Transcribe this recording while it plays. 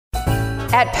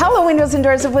At Pella Windows and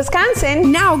Doors of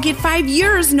Wisconsin. Now get 5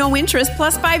 years, no interest,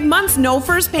 plus 5 months, no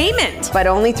first payment. But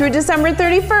only through December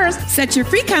 31st. Set your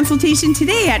free consultation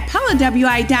today at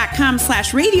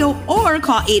PellaWI.com/radio or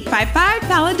call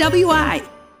 855-PELLA-WI.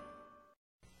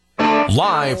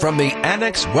 Live from the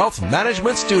Annex Wealth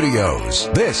Management Studios,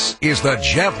 this is the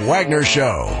Jeff Wagner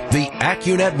Show. The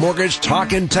AccuNet Mortgage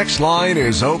Talk and Text line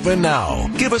is open now.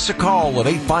 Give us a call at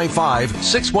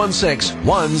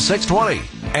 855-616-1620.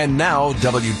 And now,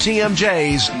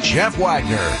 WTMJ's Jeff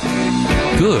Wagner.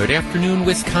 Good afternoon,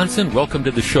 Wisconsin. Welcome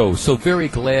to the show. So very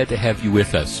glad to have you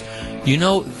with us. You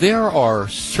know, there are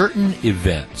certain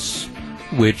events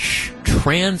which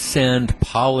transcend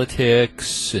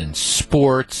politics and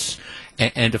sports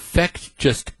and affect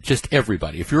just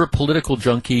everybody. If you're a political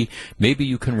junkie, maybe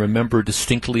you can remember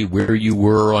distinctly where you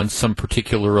were on some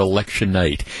particular election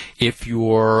night. If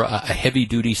you're a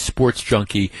heavy-duty sports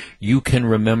junkie, you can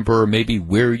remember maybe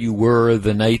where you were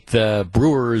the night the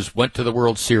Brewers went to the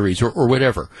World Series or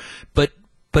whatever. But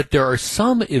there are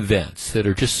some events that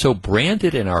are just so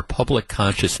branded in our public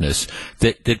consciousness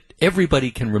that everybody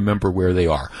can remember where they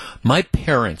are. My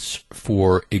parents,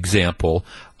 for example,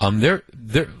 a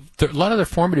lot of their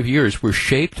formative years were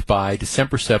shaped by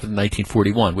December 7th,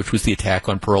 1941, which was the attack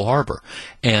on Pearl Harbor.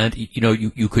 And, you know,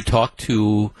 you could talk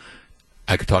to,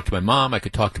 I could talk to my mom, I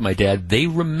could talk to my dad. They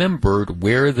remembered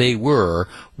where they were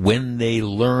when they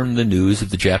learned the news of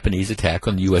the Japanese attack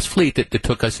on the U.S. fleet that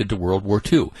took us into World War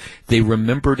II. They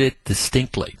remembered it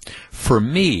distinctly. For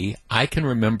me, I can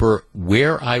remember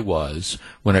where I was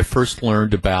when I first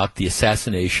learned about the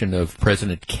assassination of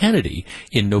President Kennedy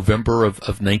in November of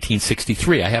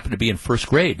 1963. I happened to be in first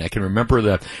grade, and I can remember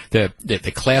the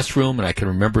classroom, and I can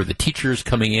remember the teachers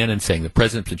coming in and saying the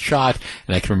president's been shot,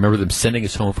 and I can remember them sending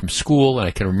us home from school, and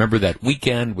I can remember that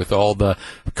weekend with all the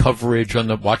coverage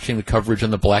watching the coverage on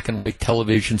the black and white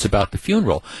televisions about the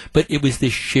funeral. But it was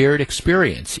this shared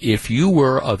experience. If you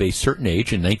were of a certain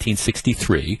age in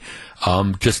 1963,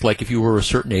 just like if you were a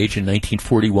certain age in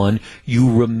 1941,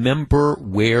 you remember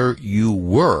where you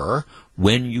were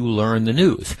when you learn the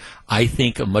news. I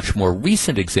think a much more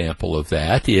recent example of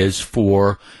that is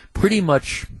for pretty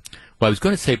much, well, I was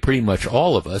going to say pretty much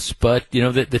all of us, but, you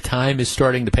know, the time is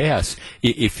starting to pass.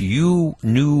 If you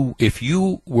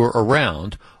were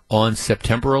around on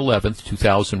September 11th,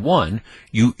 2001,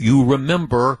 you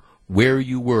remember where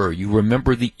you were. You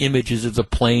remember the images of the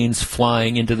planes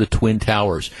flying into the Twin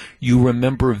Towers. You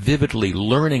remember vividly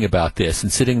learning about this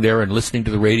and sitting there and listening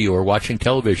to the radio or watching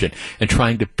television and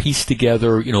trying to piece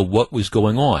together, you know, what was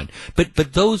going on.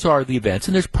 But those are the events,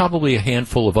 and there's probably a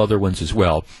handful of other ones as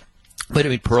well. But I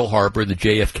mean, Pearl Harbor, the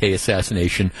JFK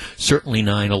assassination, certainly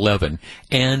 9/11.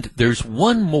 And there's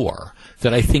one more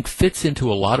that I think fits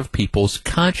into a lot of people's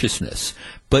consciousness,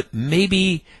 but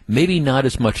maybe not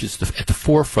as much as at the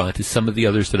forefront as some of the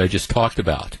others that I just talked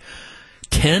about.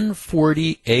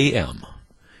 10:40 a.m.,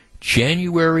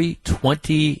 January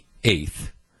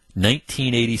 28th,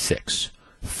 1986,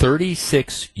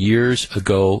 36 years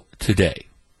ago today.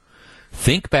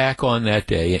 Think back on that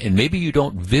day, and maybe you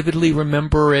don't vividly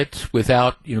remember it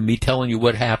without, you know, me telling you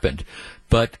what happened,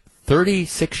 but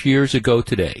 36 years ago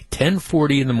today,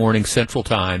 10:40 in the morning Central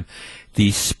Time,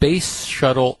 the Space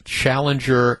Shuttle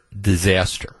Challenger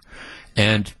disaster.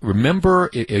 And remember,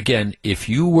 again, if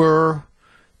you were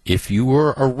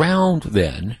around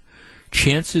then,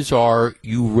 chances are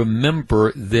you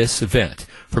remember this event.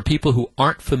 For people who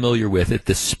aren't familiar with it,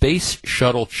 the Space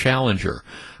Shuttle Challenger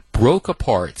broke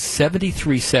apart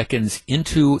 73 seconds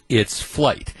into its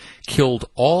flight, killed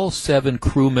all 7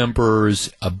 crew members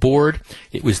aboard.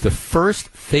 It was the first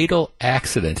fatal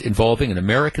accident involving an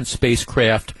American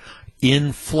spacecraft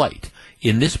in flight.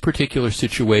 In this particular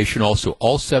situation, also,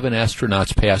 all 7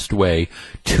 astronauts passed away.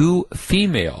 2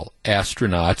 female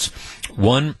astronauts,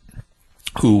 one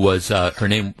who was,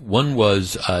 one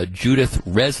was Judith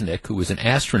Resnick, who was an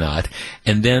astronaut,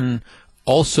 and then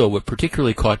also, what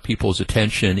particularly caught people's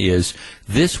attention is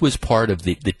this was part of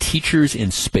the Teachers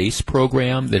in Space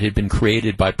program that had been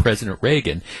created by President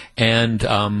Reagan. And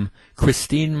Krista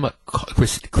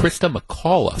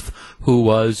McAuliffe, who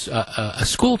was a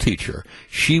school teacher,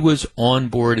 she was on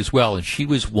board as well, and she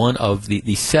was one of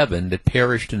the 7 that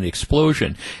perished in the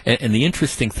explosion. And the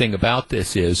interesting thing about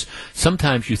this is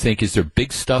sometimes you think, is there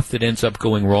big stuff that ends up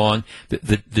going wrong?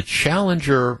 The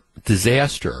Challenger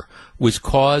disaster was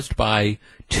caused by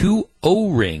 2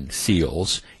 O-ring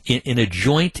seals in a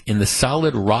joint in the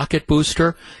solid rocket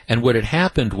booster. And what had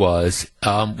happened was,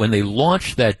 when they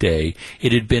launched that day,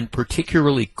 it had been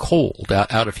particularly cold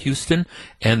out of Houston,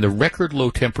 and the record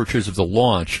low temperatures of the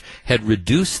launch had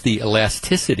reduced the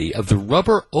elasticity of the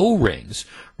rubber O-rings,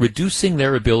 reducing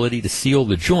their ability to seal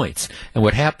the joints. And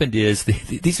what happened is,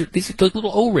 these are the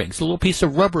little O-rings, a little piece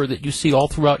of rubber that you see all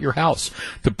throughout your house.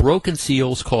 The broken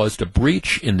seals caused a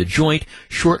breach in the joint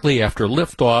shortly after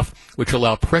liftoff, which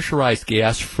allowed pressurized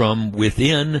gas from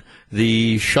within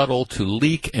the shuttle to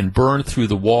leak and burn through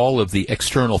the wall of the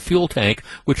external fuel tank,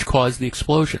 which caused the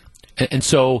explosion. And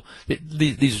so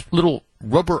these little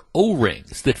rubber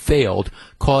O-rings that failed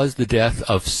caused the death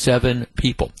of 7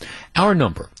 people. Our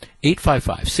number,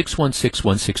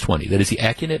 855-616-1620. That is the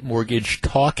AccuNet Mortgage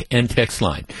talk and text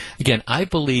line. Again, I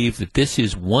believe that this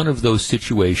is one of those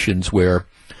situations where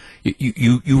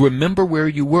you remember where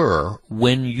you were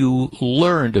when you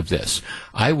learned of this.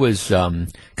 I was a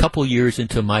couple years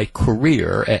into my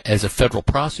career as a federal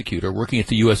prosecutor working at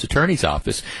the U.S. Attorney's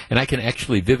Office, and I can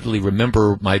actually vividly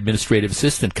remember my administrative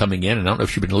assistant coming in, and I don't know if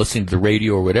she'd been listening to the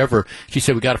radio or whatever. She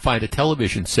said, "We got to find a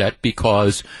television set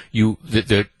because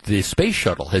the space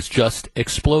shuttle has just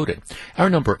exploded." Our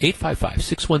number,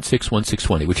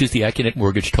 855-616-1620, which is the AccuNet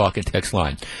Mortgage talk and text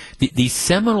line. These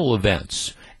seminal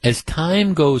events, as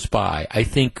time goes by, I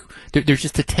think there's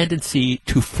just a tendency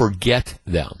to forget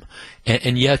them.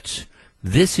 And yet,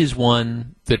 this is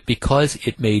one that, because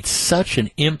it made such an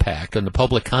impact on the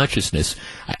public consciousness,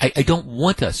 I don't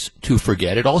want us to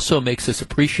forget. It also makes us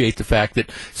appreciate the fact that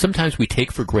sometimes we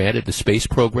take for granted the space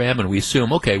program and we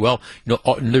assume, okay, well,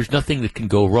 there's nothing that can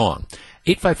go wrong.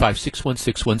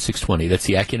 855-616-1620. That's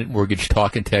the AccuNet Mortgage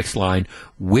talk and text line.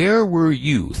 Where were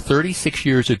you 36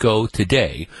 years ago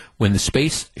today when the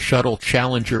Space Shuttle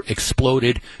Challenger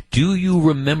exploded? Do you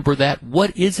remember that?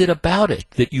 What is it about it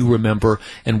that you remember?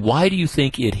 And why do you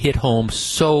think it hit home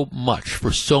so much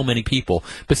for so many people,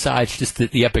 besides just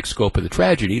the epic scope of the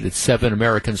tragedy that 7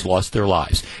 Americans lost their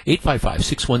lives?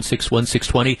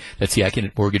 855-616-1620. That's the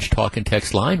AccuNet Mortgage talk and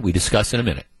text line. We discuss in a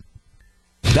minute.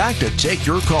 Back to take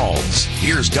your calls.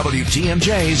 Here's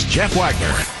WTMJ's Jeff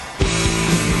Wagner.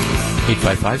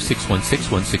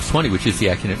 855-616-1620, which is the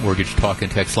AccuNet Mortgage talk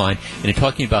and text line. And in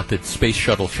talking about the Space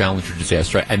Shuttle Challenger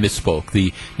disaster, I misspoke.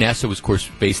 The NASA was, of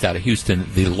course, based out of Houston.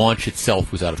 The launch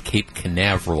itself was out of Cape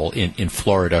Canaveral in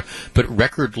Florida. But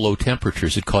record low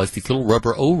temperatures had caused these little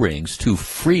rubber O-rings to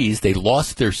freeze. They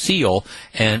lost their seal,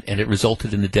 and it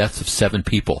resulted in the deaths of 7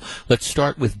 people. Let's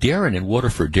start with Darren in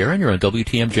Waterford. Darren, you're on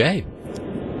WTMJ.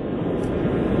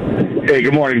 Hey,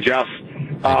 good morning, Jeff.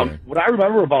 What I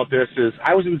remember about this is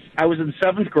I was in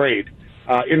 7th grade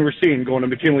in Racine, going to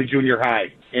McKinley Junior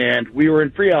High, and we were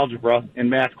in pre-algebra in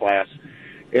math class,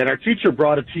 and our teacher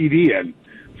brought a TV in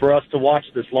for us to watch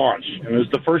this launch, and it was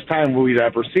the first time we'd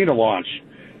ever seen a launch.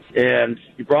 And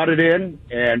he brought it in,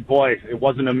 and boy, it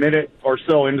wasn't a minute or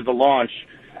so into the launch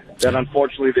that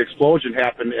unfortunately the explosion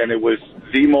happened, and it was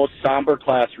the most somber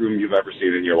classroom you've ever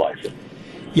seen in your life.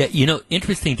 Yeah,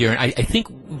 interesting, Darren. I think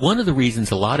one of the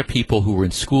reasons a lot of people who were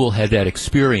in school had that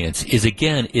experience is,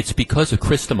 again, it's because of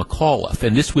Krista McAuliffe,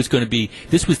 and this was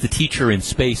the teacher in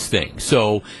space thing.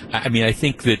 So, I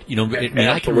think that,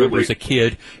 I can remember as a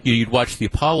kid, you'd watch the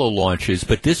Apollo launches,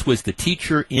 but this was the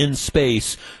teacher in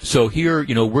space. So here,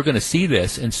 we're going to see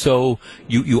this, and so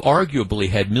you arguably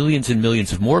had millions and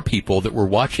millions of more people that were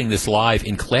watching this live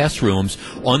in classrooms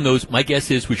on those. My guess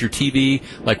was your TV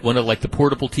like one of the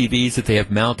portable TVs that they have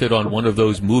mounted on one of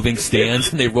those moving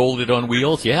stands, and they rolled it on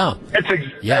wheels. Yeah, that's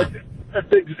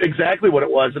exactly what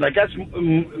it was. And I guess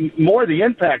more the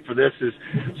impact for this is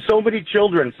so many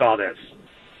children saw this.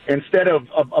 Instead of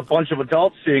a bunch of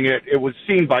adults seeing it, it was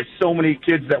seen by so many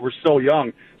kids that were so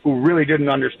young who really didn't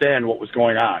understand what was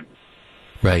going on.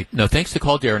 Right. No, thanks for the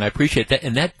call, Darren. I appreciate that.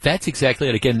 And that's exactly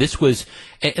it. Again, this was,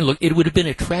 and look, it would have been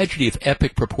a tragedy of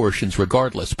epic proportions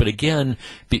regardless. But again,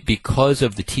 because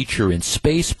of the Teacher in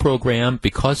Space program,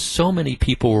 because so many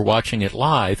people were watching it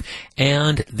live,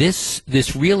 and this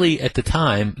really, at the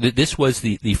time, this was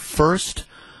the first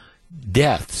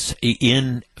deaths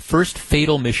in first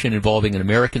fatal mission involving an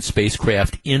American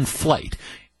spacecraft in flight.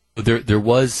 There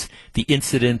was the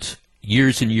incident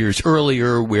years and years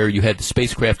earlier where you had the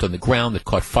spacecraft on the ground that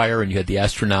caught fire and you had the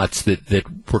astronauts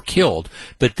that were killed.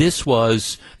 But this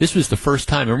was the first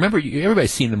time. And remember, everybody's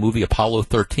seen the movie Apollo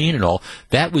 13 and all.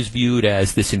 That was viewed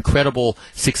as this incredible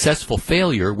successful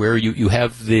failure where you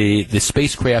have the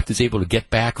spacecraft is able to get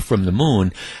back from the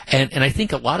moon. And I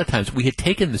think a lot of times we had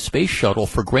taken the space shuttle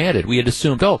for granted. We had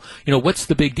assumed, what's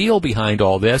the big deal behind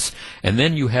all this? And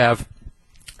then you have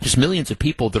just millions of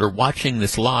people that are watching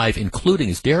this live, including,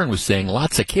 as Darren was saying,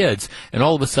 lots of kids, and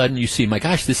all of a sudden you see, my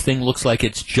gosh, this thing looks like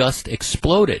it's just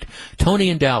exploded. Tony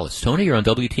in Dallas. Tony, you're on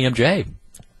WTMJ.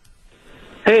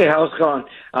 Hey, how's it going?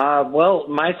 Well,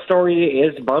 my story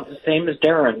is about the same as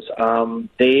Darren's.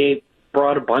 They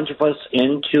brought a bunch of us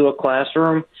into a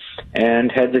classroom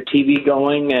and had the TV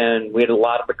going, and we had a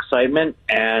lot of excitement,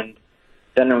 and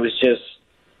then it was just,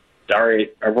 all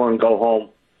right, everyone go home.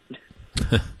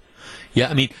 Yeah,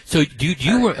 I mean, so do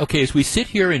you, okay, as we sit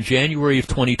here in January of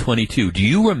 2022, do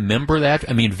you remember that,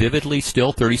 I mean, vividly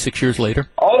still, 36 years later?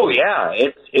 Oh, yeah.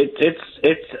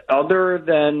 It's other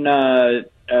than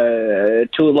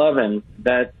 2/11,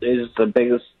 that is the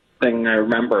biggest thing I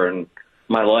remember in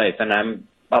my life, and I'm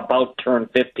about to turn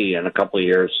 50 in a couple of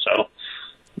years, so.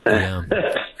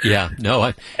 Yeah.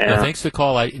 No, thanks for the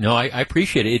call. I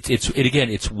appreciate it.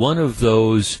 It's one of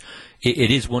those.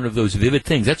 It is one of those vivid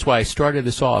things. That's why I started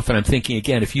this off. And I'm thinking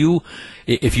again, if you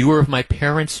were of my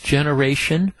parents'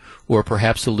 generation, or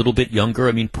perhaps a little bit younger,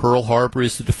 I mean, Pearl Harbor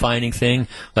is the defining thing.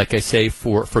 Like I say,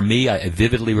 for me, I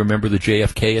vividly remember the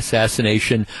JFK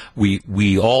assassination.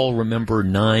 We all remember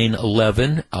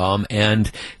 9/11,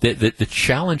 and the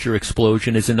Challenger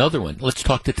explosion is another one. Let's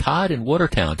talk to Todd in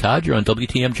Watertown. Todd, you're on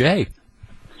WTMJ.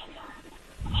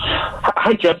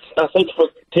 Hi, Jeff. Thanks for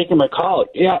taking my call.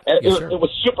 Yeah, it was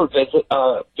super vivid.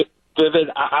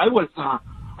 I was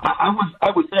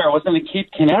there. I wasn't in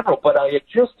Cape Canaveral, but I had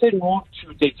just moved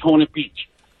to Daytona Beach,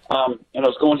 and I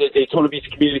was going to Daytona Beach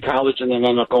Community College, and then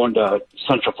ended up going to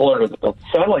Central Florida, the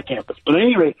satellite campus. But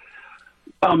anyway,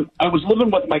 I was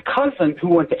living with my cousin who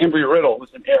went to Embry-Riddle, who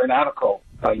was an aeronautical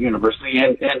university,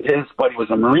 and his buddy was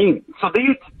a Marine. So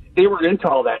they were into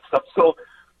all that stuff. So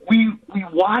we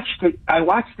watched it. I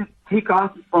watched it take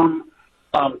off from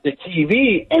the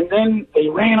TV, and then they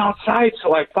ran outside,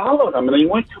 so I followed them, and they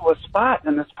went to a spot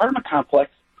in this apartment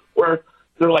complex where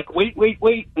they're like, wait,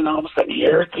 and all of a sudden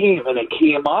here it came, and it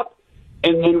came up,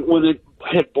 and then when it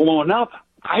had blown up,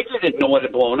 I didn't know it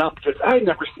had blown up because I had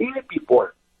never seen it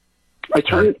before. I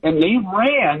turned, and they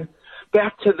ran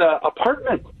back to the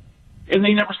apartment, and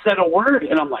they never said a word,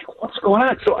 and I'm like, what's going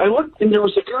on? So I looked, and there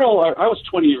was a girl, I was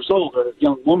 20 years old, a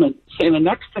young woman, standing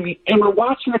next to me, and we're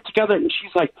watching it together, and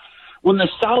she's like, when the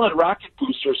solid rocket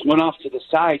boosters went off to the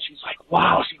side, she's like,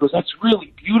 wow. She goes, that's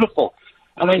really beautiful.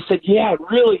 And I said, yeah, it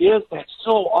really is. That's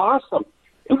so awesome.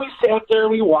 And we sat there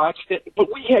and we watched it, but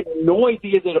we had no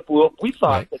idea that it blew up. We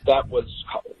thought that was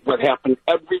what happened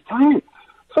every time.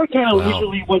 So I kind of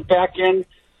leisurely went back in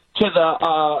to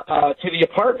the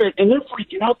apartment, and they're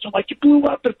freaking out. They're like, it blew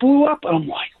up. And I'm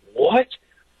like, what?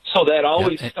 So that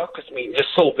always stuck with me just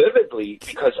so vividly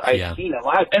because I'd seen it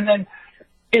live. And then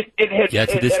it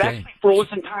actually froze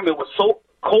in time. It was so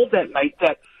cold that night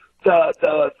that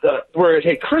the where it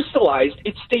had crystallized,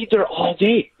 it stayed there all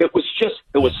day. It was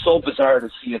so bizarre to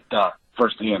see it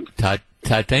firsthand. Todd,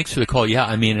 thanks for the call. Yeah,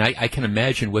 I mean, I can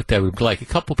imagine what that would be like. A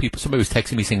couple people, somebody was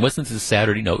texting me saying, wasn't this a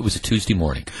Saturday? No, it was a Tuesday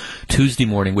morning,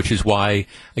 which is why,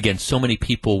 again, so many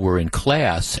people were in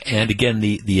class. And again,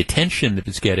 the attention that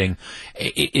it's getting,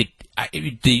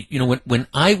 when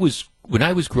I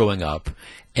was growing up,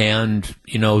 and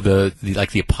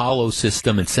the Apollo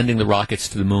system and sending the rockets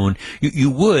to the moon, it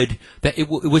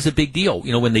was a big deal.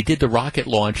 When they did the rocket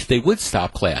launch, they would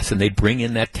stop class and they'd bring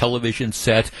in that television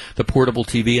set, the portable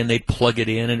TV, and they'd plug it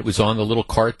in, and it was on the little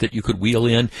cart that you could wheel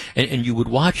in, and you would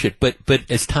watch it. But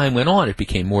as time went on, it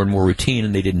became more and more routine,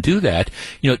 and they didn't do that.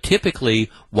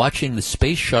 Typically watching the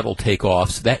space shuttle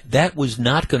takeoffs, that was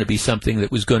not going to be something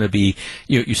that was going to be,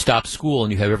 you stop school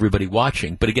and you have everybody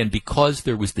watching. But again, because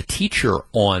there was the teacher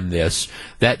on this,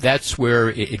 that's where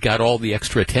it got all the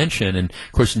extra attention, and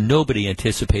of course nobody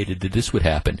anticipated that this would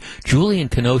happen. Julie in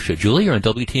Kenosha. Julie, you're on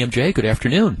WTMJ. Good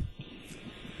afternoon.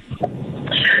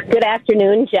 Good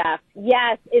afternoon, Jeff.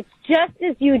 Yes, it's just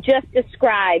as you just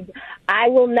described. I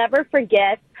will never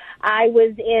forget. I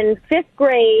was in 5th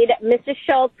grade, Mrs.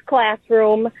 Schultz's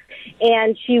classroom,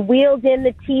 and she wheeled in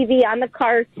the TV on the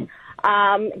cart,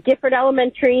 Gifford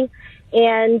Elementary,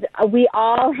 and we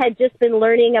all had just been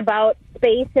learning about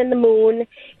space and the moon,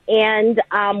 and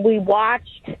we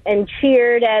watched and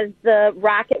cheered as the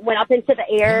rocket went up into the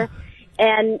air,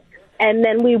 and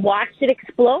then we watched it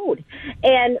explode.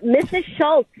 And Mrs.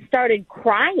 Schultz started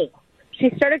crying. She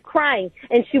started crying,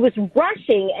 and she was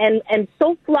rushing and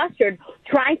so flustered,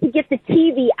 trying to get the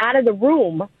TV out of the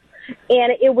room.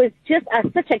 And it was just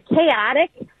such a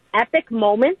chaotic, epic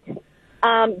moment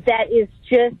that is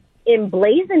just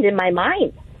emblazoned in my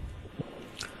mind.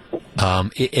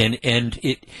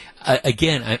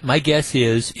 Again, my guess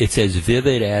is it's as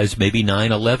vivid as maybe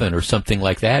 9/11 or something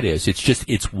like that is.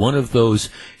 It's one of those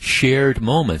shared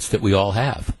moments that we all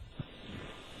have.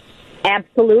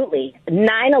 Absolutely.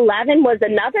 9/11 was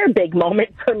another big moment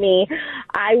for me.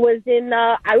 I was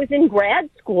in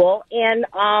grad school, and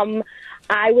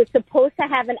I was supposed to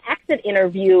have an exit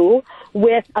interview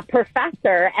with a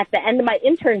professor at the end of my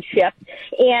internship,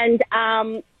 and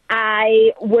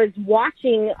I was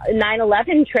watching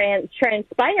 9/11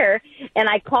 transpire, and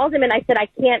I called him and I said, I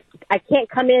can't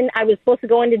come in. I was supposed to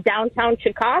go into downtown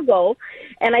Chicago,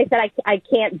 and I said, I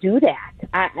can't do that.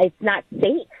 It's not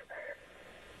safe.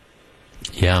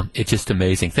 Yeah, it's just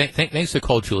amazing. Thanks for the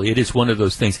call, Julie. It is one of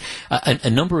those things. A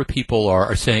number of people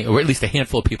are saying, or at least a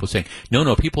handful of people saying,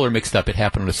 no, people are mixed up. It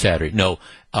happened on a Saturday. No,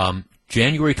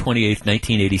 January 28th,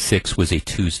 1986 was a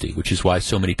Tuesday, which is why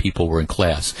so many people were in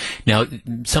class. Now,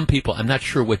 some people, I'm not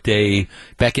sure what day,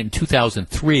 back in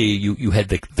 2003, you had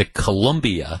the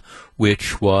Columbia,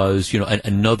 which was,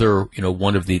 another,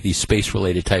 one of these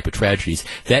space-related type of tragedies.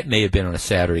 That may have been on a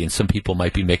Saturday, and some people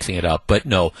might be mixing it up. But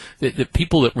no, the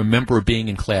people that remember being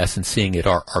in class and seeing it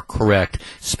are correct.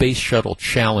 Space Shuttle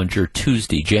Challenger,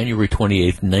 Tuesday, January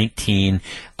 28th,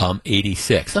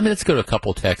 1986. Let's go to a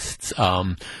couple texts.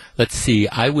 Let's see.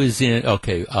 I've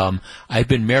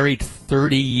been married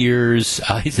 30 years.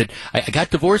 He said, I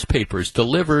got divorce papers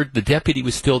delivered. The deputy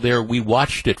was still there. We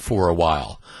watched it for a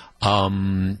while.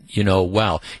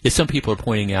 Wow. Yeah, some people are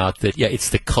pointing out that, it's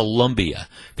the Columbia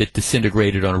that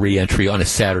disintegrated on re-entry on a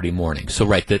Saturday morning. So,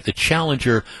 right, the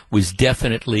Challenger was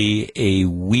definitely a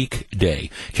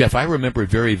weekday. Jeff, I remember it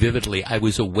very vividly. I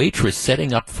was a waitress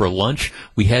setting up for lunch.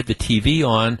 We had the TV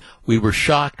on. We were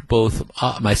shocked. Both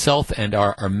myself and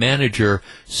our manager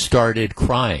started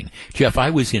crying. Jeff, I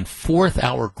was in fourth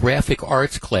hour graphic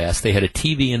arts class. They had a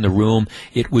TV in the room.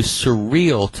 It was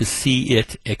surreal to see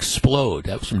it explode.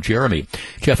 That was from Jeremy.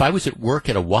 Jeff, I was at work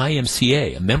at a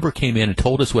YMCA. A member came in and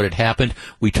told us what had happened.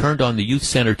 We turned on the youth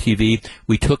center TV.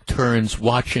 We took turns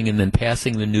watching and then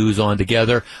passing the news on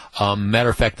together. Matter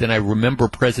of fact, then I remember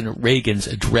President Reagan's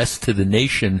address to the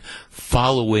nation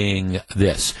following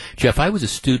this. Jeff, I was a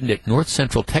student at North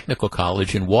Central Technical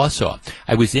College in Wausau.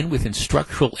 I was in with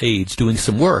instructional aides doing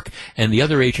some work, and the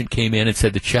other agent came in and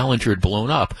said the Challenger had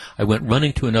blown up. I went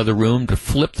running to another room to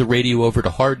flip the radio over to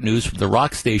hard news from the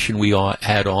rock station we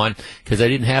had on, because I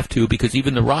didn't have to, because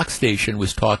even the rock station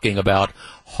was talking about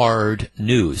hard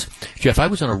news. Jeff, I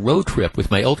was on a road trip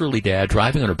with my elderly dad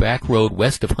driving on a back road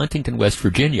west of Huntington, West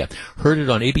Virginia. Heard it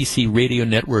on ABC Radio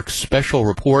Network's special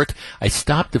report. I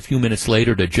stopped a few minutes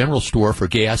later at a general store for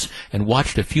gas and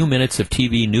watched a few minutes of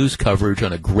TV news coverage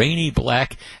on a grainy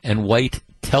black and white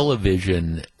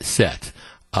television set.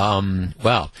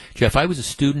 Wow. Jeff, I was a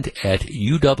student at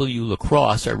UW La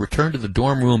Crosse. I returned to the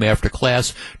dorm room after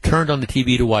class, turned on the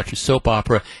TV to watch a soap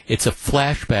opera. It's a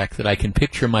flashback that I can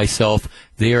picture myself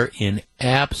there in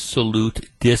absolute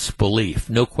disbelief.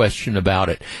 No question about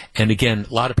it. And again,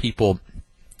 a lot of people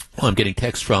I'm getting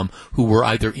texts from who were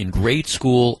either in grade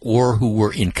school or who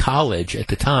were in college at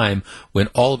the time when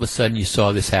all of a sudden you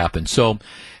saw this happen. So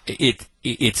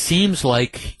it seems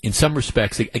like, in some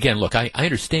respects, again, look, I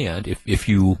understand if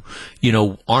you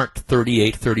aren't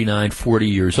 38, 39, 40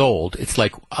 years old, it's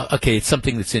like, okay, it's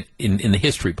something that's in the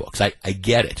history books. I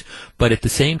get it. But at the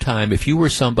same time, if you were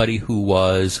somebody who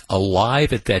was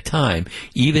alive at that time,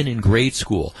 even in grade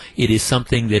school, it is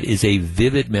something that is a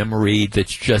vivid memory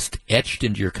that's just etched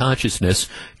into your consciousness,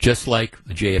 just like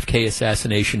the JFK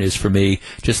assassination is for me,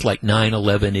 just like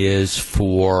 9/11 is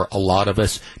for a lot of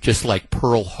us, just like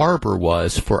Pearl Harbor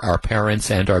was for our parents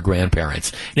and our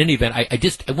grandparents. In any event, I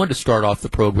wanted to start off the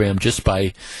program just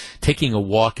by taking a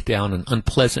walk down an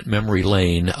unpleasant memory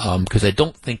lane, because I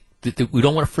don't think that we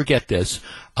don't want to forget this.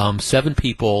 7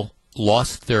 people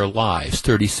lost their lives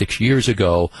 36 years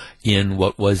ago in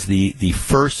what was the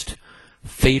first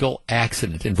fatal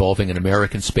accident involving an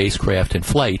American spacecraft in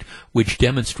flight, which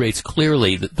demonstrates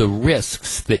clearly the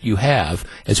risks that you have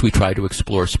as we try to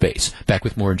explore space. Back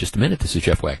with more in just a minute. This is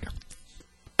Jeff Wagner.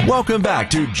 Welcome back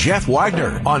to Jeff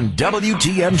Wagner on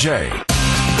WTMJ.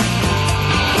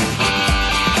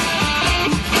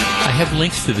 I have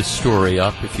links to this story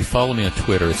up. If you follow me on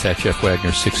Twitter, it's at Jeff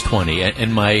Wagner 620.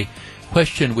 And my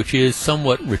question, which is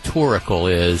somewhat rhetorical,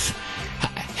 is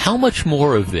how much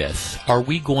more of this are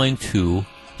we going to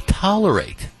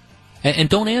tolerate? And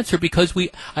don't answer because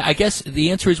I guess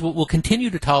the answer is we'll continue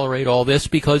to tolerate all this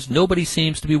because nobody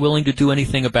seems to be willing to do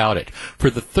anything about it. For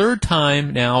the third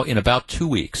time now in about 2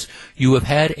 weeks, you have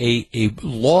had a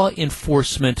law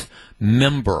enforcement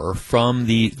member from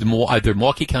either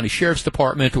Milwaukee County Sheriff's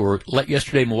Department or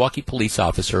yesterday Milwaukee police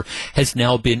officer has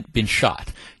now been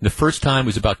shot. The first time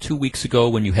was about 2 weeks ago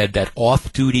when you had that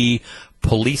off-duty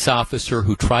police officer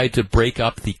who tried to break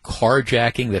up the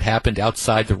carjacking that happened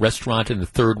outside the restaurant in the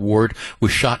 3rd Ward,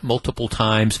 was shot multiple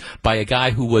times by a guy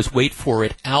who was, wait for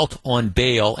it, out on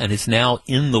bail and is now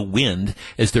in the wind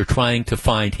as they're trying to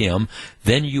find him.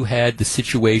 Then you had the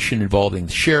situation involving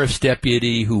the sheriff's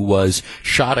deputy who was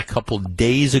shot a couple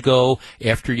days ago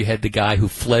after you had the guy who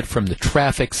fled from the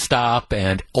traffic stop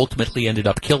and ultimately ended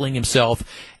up killing himself.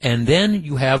 And then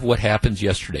you have what happens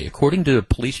yesterday. According to the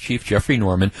police chief, Jeffrey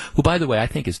Norman, who, by the way, I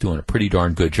think is doing a pretty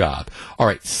darn good job. All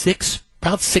right,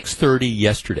 about 6:30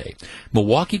 yesterday,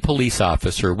 Milwaukee police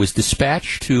officer was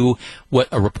dispatched to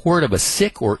a report of a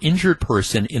sick or injured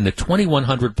person in the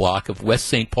 2100 block of West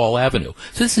St. Paul Avenue.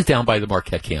 So this is down by the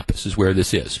Marquette campus is where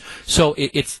this is. So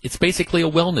it's basically a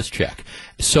wellness check.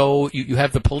 So you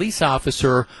have the police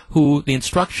officer who the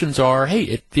instructions are,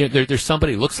 hey, there's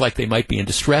somebody who looks like they might be in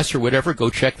distress or whatever, go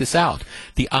check this out.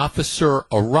 The officer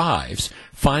arrives,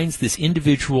 finds this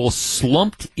individual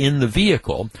slumped in the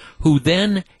vehicle, who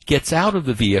then gets out of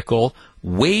the vehicle,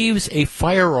 waves a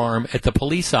firearm at the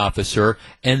police officer,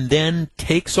 and then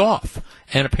takes off.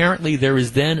 And apparently there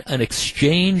is then an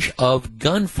exchange of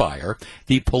gunfire.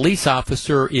 The police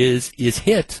officer is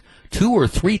hit 2 or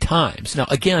 3 times. Now,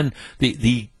 again,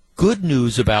 the good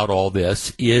news about all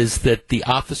this is that the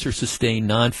officer sustained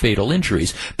non-fatal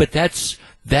injuries, but that's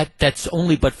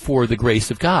only but for the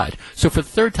grace of God. So for the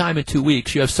third time in 2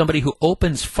 weeks, you have somebody who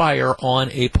opens fire on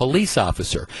a police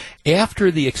officer.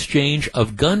 After the exchange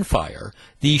of gunfire,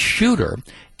 the shooter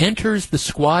enters the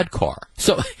squad car.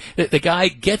 So the guy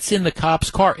gets in the cop's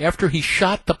car. After he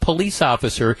shot the police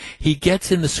officer, he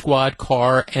gets in the squad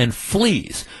car and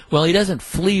flees. Well, he doesn't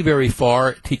flee very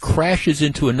far. He crashes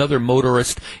into another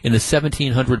motorist in the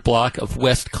 1700 block of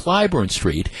West Clybourne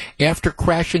Street. After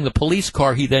crashing the police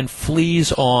car, he then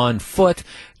flees on foot.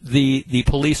 The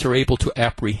police are able to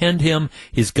apprehend him.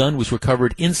 His gun was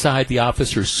recovered inside the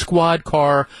officer's squad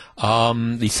car.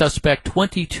 The suspect,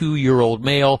 22-year-old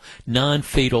male,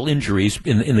 non-fatal injuries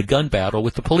in the gun battle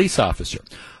with the police officer.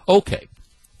 Okay.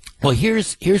 Well,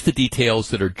 here's the details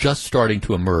that are just starting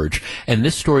to emerge, and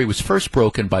this story was first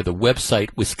broken by the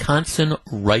website Wisconsin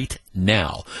Right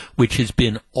Now, which has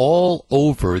been all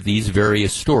over these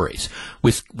various stories.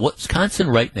 Wisconsin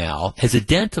Right Now has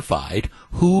identified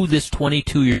who this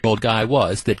 22-year-old guy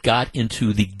was that got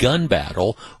into the gun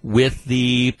battle with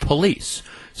the police.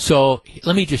 So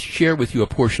let me just share with you a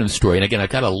portion of the story. And again, I've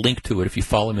got a link to it. If you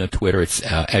follow me on Twitter, it's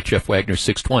at Jeff Wagner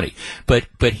 620.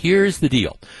 But here's the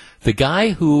deal. The guy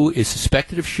who is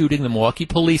suspected of shooting the Milwaukee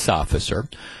police officer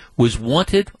was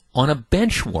wanted on a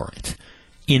bench warrant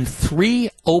in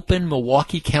 3 open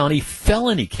Milwaukee County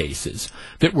felony cases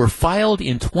that were filed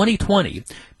in 2020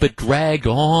 but dragged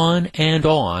on and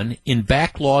on in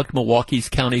backlogged Milwaukee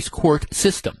County's court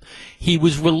system. He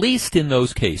was released in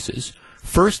those cases,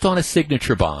 first on a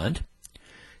signature bond,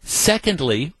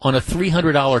 secondly on a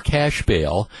 $300 cash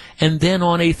bail, and then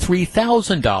on a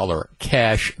 $3,000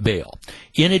 cash bail.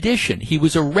 In addition, he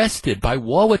was arrested by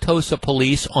Wauwatosa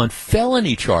police on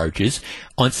felony charges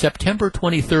on September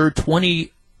 23,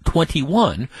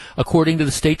 2021, according to the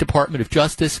State Department of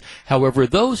Justice. However,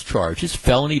 those charges,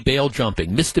 felony bail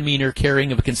jumping, misdemeanor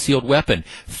carrying of a concealed weapon,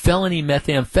 felony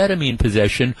methamphetamine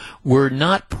possession, were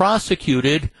not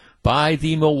prosecuted by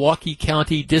the Milwaukee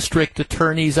County District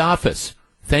Attorney's Office.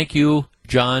 Thank you,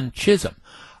 John Chisholm.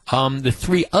 The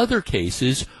 3 other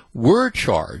cases were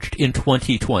charged in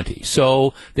 2020.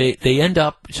 So they end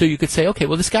up, so you could say, okay,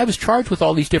 well, this guy was charged with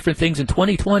all these different things in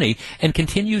 2020 and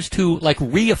continues to,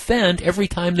 re-offend every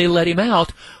time they let him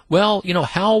out. Well,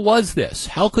 how was this?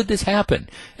 How could this happen?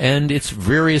 And it's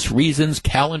various reasons,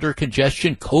 calendar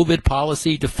congestion, COVID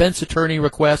policy, defense attorney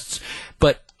requests.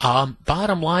 But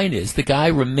bottom line is the guy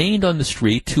remained on the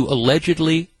street to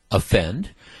allegedly offend,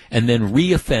 and then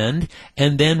re-offend,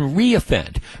 and then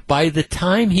re-offend. By the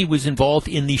time he was involved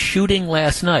in the shooting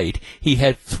last night, he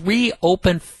had 3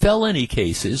 open felony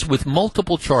cases with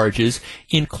multiple charges,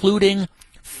 including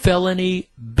felony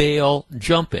bail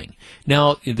jumping.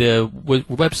 Now, the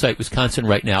website Wisconsin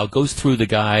Right Now goes through the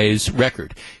guy's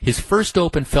record. His first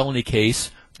open felony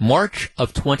case, March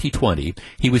of 2020,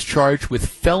 he was charged with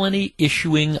felony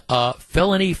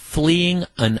fleeing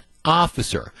an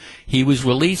officer. He was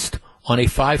released on a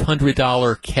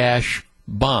 $500 cash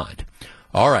bond.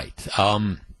 All right.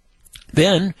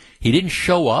 Then he didn't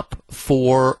show up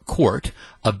for court.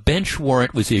 A bench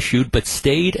warrant was issued, but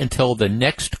stayed until the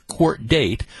next court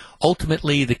date.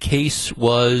 Ultimately, the case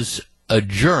was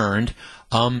adjourned.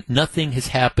 Nothing has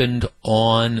happened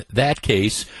on that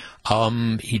case.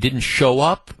 He didn't show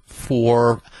up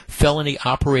for felony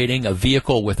operating a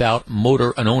vehicle without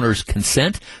an owner's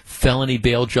consent, felony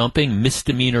bail jumping,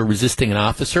 misdemeanor resisting an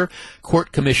officer.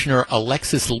 Court Commissioner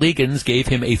Alexis Liggins gave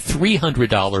him a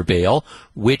 $300 bail,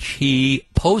 which he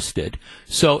posted.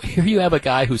 So here you have a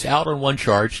guy who's out on one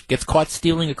charge, gets caught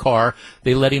stealing a car.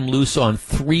 They let him loose on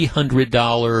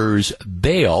 $300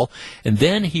 bail. And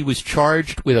then he was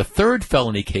charged with a third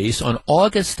felony case on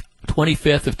August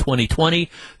 25th of 2020.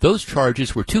 Those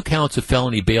charges were 2 counts of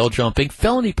felony bail jumping,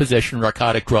 felony possession of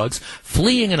narcotic drugs,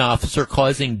 fleeing an officer,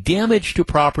 causing damage to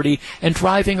property, and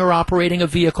driving or operating a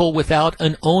vehicle without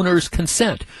an owner's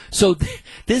consent. So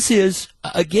this is,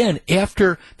 again,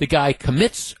 after the guy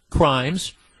commits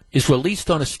crimes, is released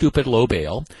on a stupid low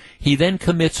bail. He then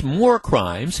commits more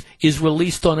crimes, is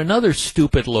released on another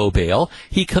stupid low bail.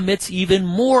 He commits even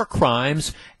more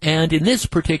crimes, and in this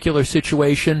particular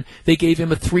situation, they gave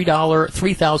him a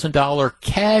 $3,000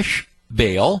 cash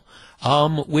bail,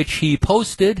 which he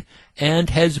posted and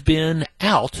has been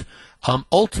out.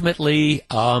 Ultimately,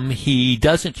 he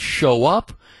doesn't show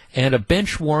up, and a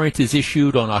bench warrant is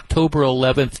issued on October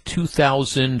 11th,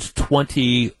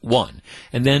 2021.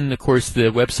 And then, of course, the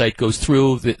website goes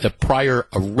through the prior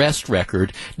arrest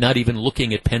record, not even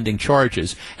looking at pending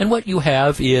charges. And what you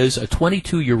have is a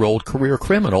 22-year-old career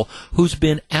criminal who's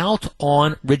been out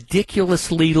on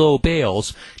ridiculously low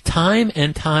bails time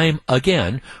and time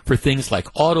again for things like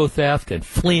auto theft and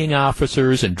fleeing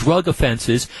officers and drug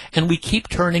offenses, and we keep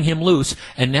turning him loose.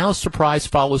 And now, surprise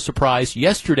follows surprise,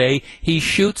 yesterday he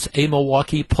shoots a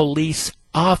Milwaukee police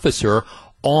officer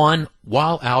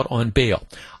while out on bail.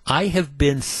 I have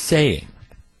been saying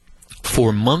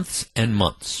for months and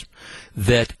months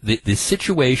that the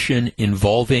situation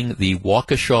involving the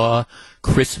Waukesha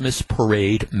Christmas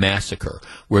Parade massacre,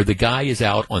 where the guy is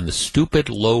out on the stupid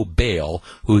low bail,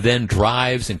 who then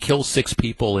drives and kills 6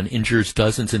 people and injures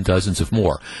dozens and dozens of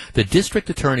more. The district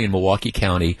attorney in Milwaukee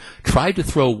County tried to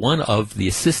throw one of the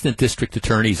assistant district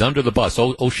attorneys under the bus.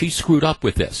 Oh, she screwed up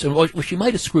with this. And, well, she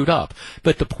might have screwed up.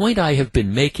 But the point I have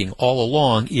been making all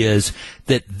along is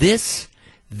that this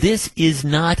is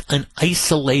not an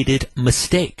isolated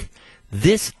mistake.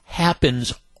 This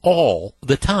happens all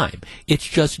the time. It's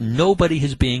just nobody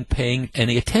has been paying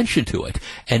any attention to it.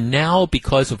 And now,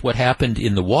 because of what happened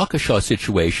in the Waukesha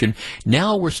situation,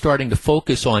 now we're starting to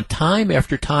focus on time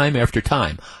after time after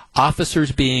time.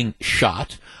 Officers being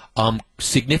shot,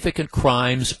 significant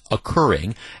crimes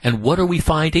occurring, and what are we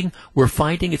finding? We're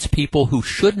finding it's people who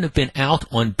shouldn't have been out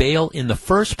on bail in the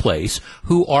first place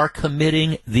who are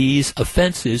committing these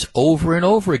offenses over and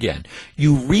over again.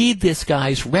 You read this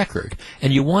guy's record,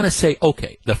 and you want to say,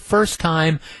 okay, the first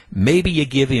time, maybe you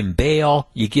give him bail,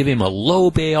 you give him a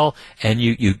low bail, and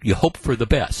you hope for the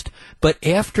best. But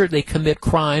after they commit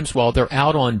crimes while they're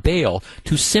out on bail,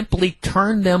 to simply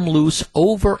turn them loose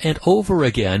over and over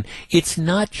again, it's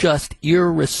not just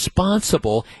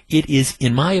irresponsible, it is,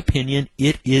 in my opinion,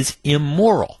 it is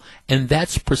immoral. And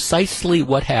that's precisely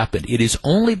what happened. It is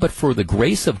only but for the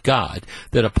grace of God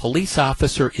that a police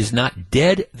officer is not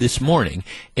dead this morning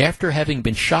after having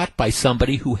been shot by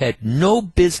somebody who had no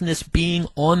business being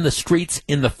on the streets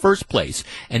in the first place.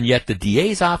 And yet the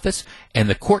DA's office and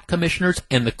the court commissioners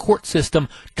and the court system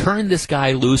turned this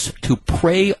guy loose to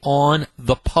prey on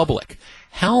the public.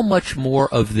 How much more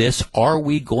of this are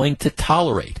we going to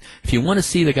tolerate? If you want to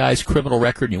see the guy's criminal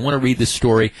record and you want to read this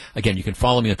story, again, you can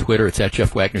follow me on Twitter. It's at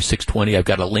Jeff Wagner 620. I've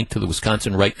got a link to the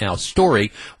Wisconsin Right Now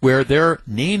story where they're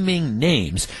naming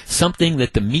names, something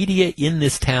that the media in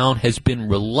this town has been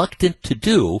reluctant to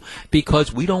do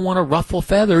because we don't want to ruffle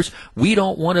feathers. We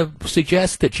don't want to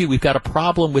suggest that, gee, we've got a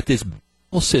problem with this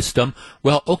system.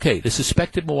 Well, okay, the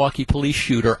suspected Milwaukee police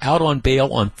shooter out on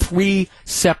bail on 3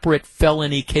 separate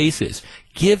felony cases.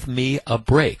 Give me a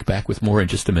break. Back with more in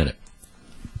just a minute.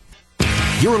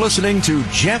 You're listening to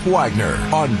Jeff Wagner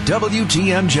on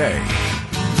WTMJ.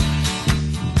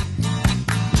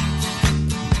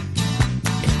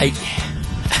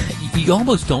 You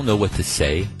almost don't know what to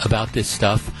say about this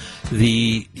stuff.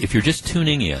 If you're just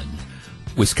tuning in,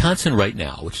 Wisconsin Right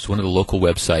Now, which is one of the local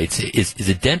websites, is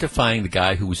identifying the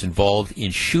guy who was involved in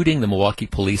shooting the Milwaukee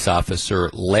police officer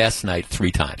last night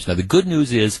 3 times. Now, the good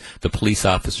news is the police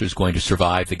officer is going to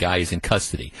survive. The guy is in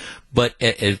custody. But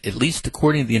at least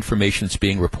according to the information that's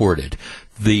being reported,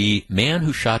 the man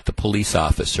who shot the police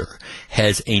officer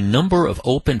has a number of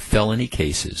open felony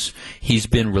cases. He's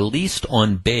been released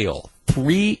on bail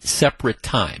 3 separate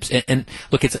times. And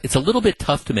look, it's a little bit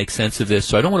tough to make sense of this,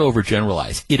 so I don't want to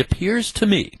overgeneralize. It appears to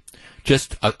me,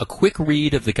 just a quick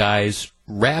read of the guy's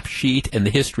rap sheet and the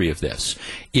history of this,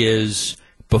 is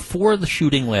before the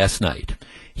shooting last night,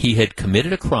 he had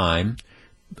committed a crime,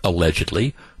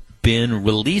 allegedly, been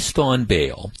released on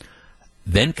bail,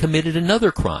 then committed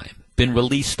another crime, been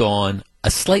released on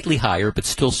a slightly higher but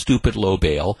still stupid low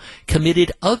bail,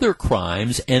 committed other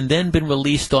crimes, and then been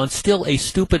released on still a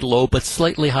stupid low but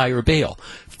slightly higher bail.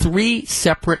 3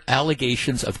 separate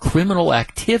allegations of criminal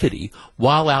activity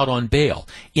while out on bail.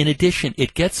 In addition,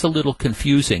 it gets a little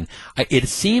confusing. It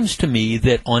seems to me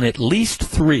that on at least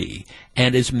 3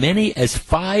 and as many as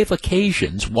 5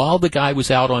 occasions while the guy was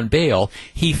out on bail,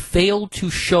 he failed to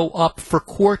show up for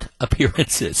court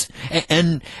appearances.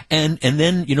 And then,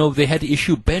 they had to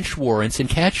issue bench warrants and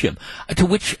catch him. To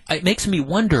which it makes me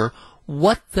wonder,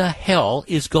 what the hell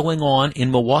is going on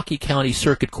in Milwaukee County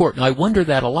Circuit Court? Now, I wonder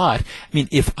that a lot. I mean,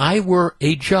 if I were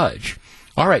a judge,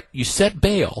 all right, you set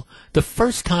bail. The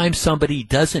first time somebody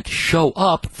doesn't show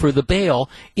up for the bail,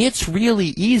 it's really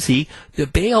easy. The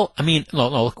bail,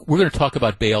 no, we're going to talk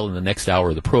about bail in the next hour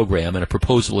of the program and a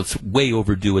proposal that's way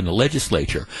overdue in the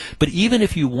legislature. But even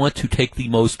if you want to take the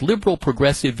most liberal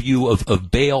progressive view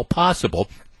of bail possible,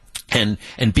 and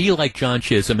be like John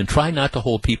Chisholm and try not to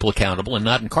hold people accountable and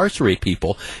not incarcerate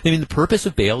people. The purpose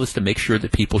of bail is to make sure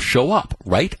that people show up,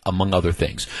 right? Among other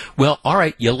things. Well, all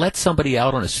right, you let somebody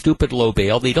out on a stupid low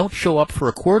bail. They don't show up for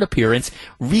a court appearance.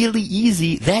 Really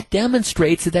easy. That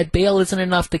demonstrates that bail isn't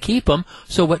enough to keep them.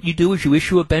 So what you do is you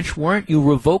issue a bench warrant, you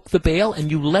revoke the bail,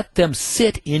 and you let them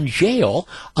sit in jail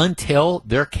until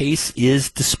their case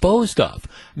is disposed of.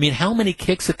 How many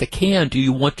kicks at the can do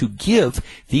you want to give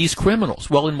these criminals?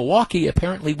 Well, in Milwaukee,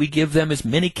 apparently we give them as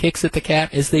many kicks at the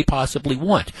cat as they possibly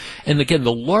want. And again,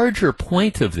 the larger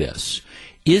point of this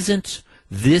isn't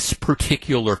this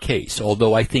particular case,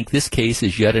 although I think this case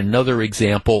is yet another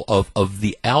example of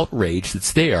the outrage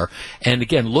that's there. And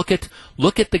again, look at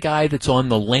the guy that's on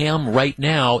the lam right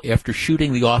now after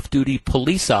shooting the off-duty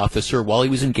police officer while he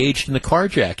was engaged in the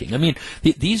carjacking.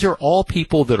 These are all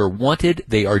people that are wanted.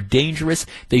 They are dangerous.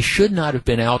 They should not have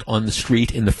been out on the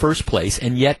street in the first place,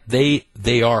 and yet they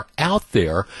are out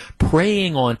there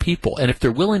preying on people. And if they're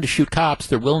willing to shoot cops,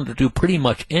 they're willing to do pretty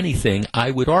much anything,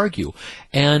 I would argue.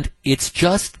 And it's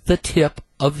just the tip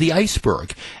of the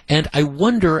iceberg. And I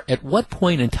wonder at what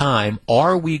point in time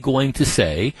are we going to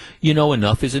say,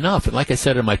 enough is enough? And like I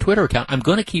said on my Twitter account, I'm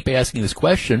going to keep asking this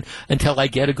question until I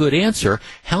get a good answer.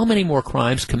 How many more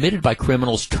crimes committed by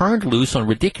criminals turned loose on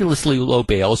ridiculously low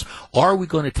bails are we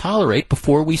going to tolerate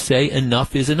before we say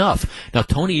enough is enough? Now,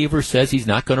 Tony Evers says he's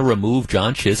not going to remove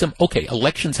John Chisholm. Okay,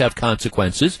 elections have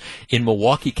consequences. In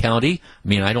Milwaukee County,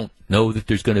 I don't know that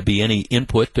there's going to be any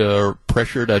input or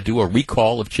pressure to do a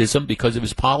recall of Chisholm because of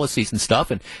his policies and stuff.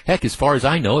 And heck, as far as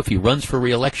I know, if he runs for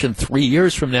re-election 3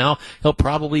 years from now, he'll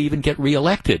probably even get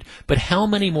reelected. But how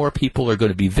many more people are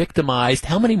going to be victimized?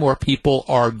 How many more people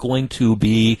are going to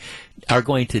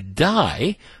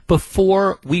die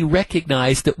before we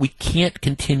recognize that we can't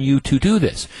continue to do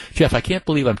this? Jeff, I can't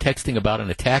believe I'm texting about an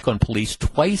attack on police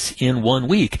twice in 1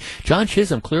 week. John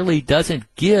Chisholm clearly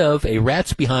doesn't give a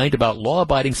rat's behind about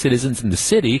law-abiding citizens in the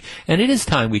city, and it is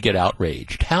time we get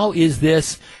outraged. How is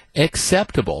this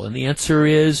acceptable? And the answer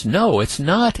is no, it's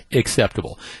not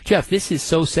acceptable. Jeff, this is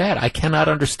so sad. I cannot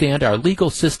understand our legal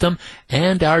system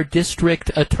and our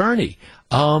district attorney.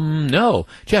 No.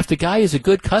 Jeff, the guy is a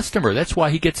good customer. That's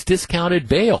why he gets discounted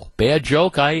bail. Bad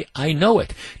joke, I know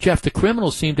it. Jeff, the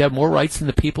criminals seem to have more rights than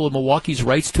the people of Milwaukee's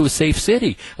rights to a safe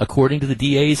city, according to the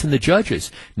DAs and the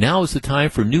judges. Now is the time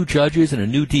for new judges and a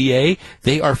new DA.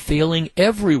 They are failing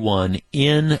everyone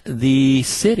in the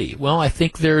city. Well, I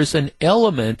think there's an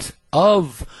element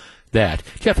of that.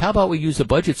 Jeff, how about we use the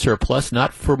budget surplus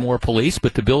not for more police,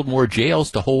 but to build more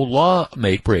jails to hold law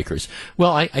breakers?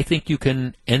 Well, I think you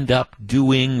can end up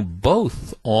doing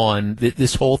both on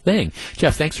this whole thing.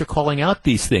 Jeff, thanks for calling out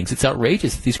these things. It's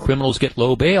outrageous that these criminals get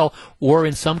low bail, or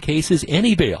in some cases,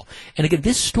 any bail. And again,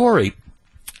 this story,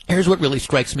 here's what really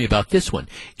strikes me about this one.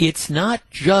 It's not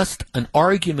just an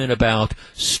argument about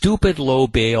stupid low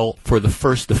bail for the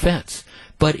first offense,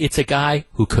 but it's a guy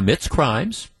who commits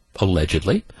crimes,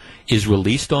 allegedly, is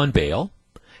released on bail,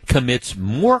 commits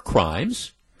more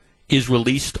crimes, is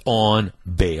released on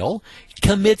bail,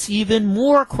 commits even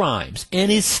more crimes,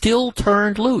 and is still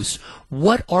turned loose.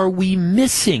 What are we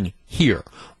missing here?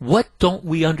 What don't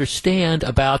we understand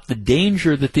about the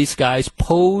danger that these guys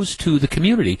pose to the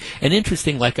community? And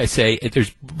interesting, like I say,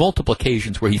 there's multiple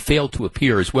occasions where he failed to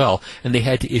appear as well, and they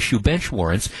had to issue bench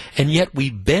warrants, and yet we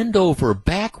bend over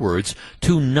backwards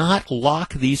to not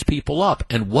lock these people up.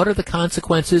 And what are the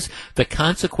consequences? The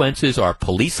consequences are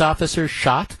police officers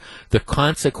shot. The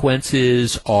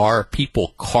consequences are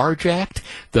people carjacked.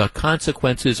 The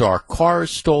consequences are cars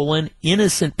stolen,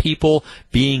 innocent people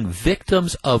being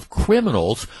victims of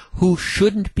criminals who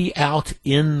shouldn't be out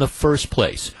in the first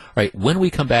place. All right, when we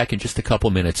come back in just a couple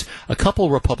minutes, a couple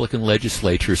Republican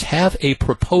legislatures have a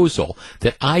proposal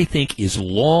that I think is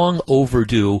long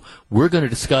overdue. We're going to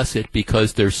discuss it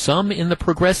because there's some in the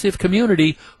progressive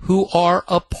community who are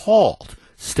appalled.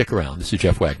 Stick around. This is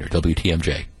Jeff Wagner,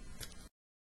 WTMJ.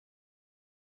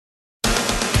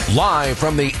 Live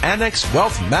from the Annex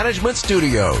Wealth Management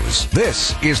Studios,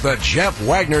 this is the Jeff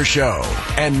Wagner Show.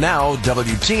 And now,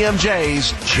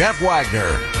 WTMJ's Jeff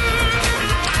Wagner.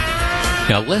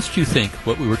 Now, lest you think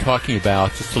what we were talking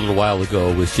about just a little while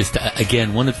ago was just,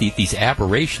 again, one of these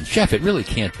aberrations. Jeff, it really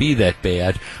can't be that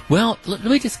bad. Well, let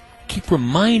me just keep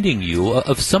reminding you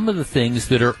of some of the things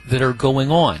that are going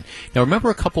on. Now, remember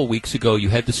a couple weeks ago you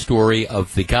had the story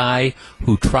of the guy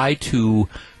who tried to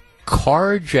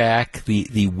carjack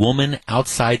the woman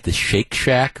outside the Shake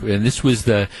Shack, and this was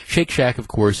the Shake Shack, of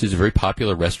course, is a very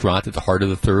popular restaurant at the heart of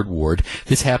the Third Ward.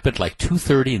 This happened like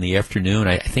 2:30 in the afternoon.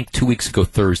 I think 2 weeks ago,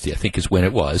 Thursday, I think is when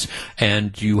it was.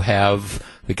 And you have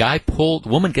the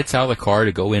woman gets out of the car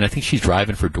to go in. I think she's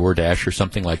driving for DoorDash or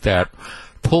something like that.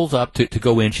 Pulls up to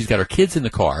go in. She's got her kids in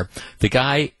the car. The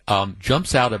guy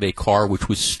jumps out of a car which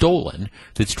was stolen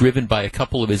that's driven by a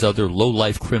couple of his other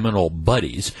low-life criminal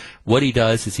buddies. What he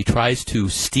does is he tries to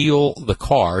steal the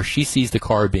car. She sees the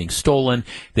car being stolen.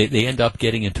 They end up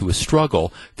getting into a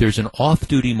struggle. There's an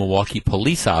off-duty Milwaukee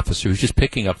police officer who's just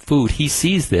picking up food. He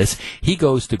sees this. He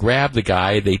goes to grab the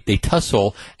guy. They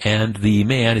tussle, and the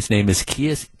man, his name is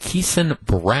Keeson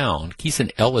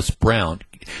Ellis Brown,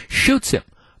 shoots him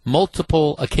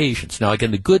multiple occasions. Now, again,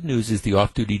 the good news is the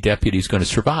off-duty deputy is going to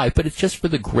survive, but it's just for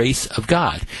the grace of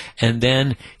God. And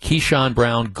then Keyshawn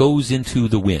Brown goes into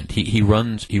the wind. He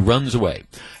runs away.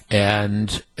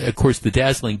 And, of course, the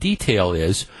dazzling detail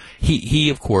is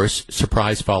he, of course,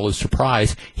 surprise follows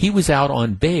surprise, he was out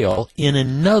on bail in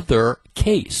another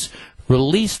case,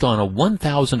 released on a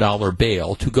 $1,000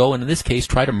 bail to go, and in this case,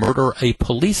 try to murder a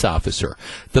police officer.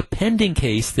 The pending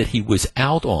case that he was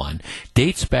out on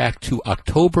dates back to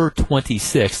October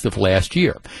 26th of last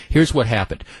year. Here's what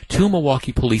happened. 2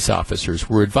 Milwaukee police officers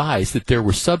were advised that there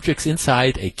were subjects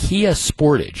inside a Kia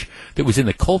Sportage that was in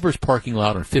the Culver's parking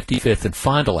lot on 55th and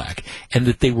Fond du Lac, and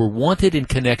that they were wanted in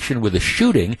connection with a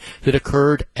shooting that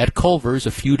occurred at Culver's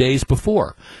a few days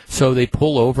before. So they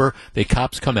pull over, the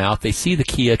cops come out, they see the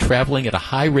Kia traveling at a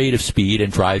high rate of speed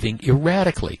and driving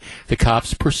erratically. The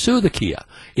cops pursue the Kia.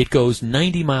 It goes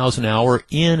 90 miles an hour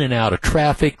in and out of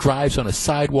traffic, drives on a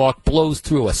sidewalk, blows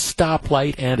through a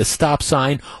stoplight and a stop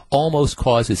sign, almost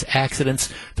causes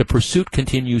accidents. The pursuit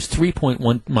continues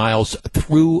 3.1 miles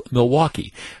through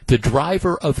Milwaukee. The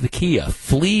driver of the Kia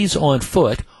flees on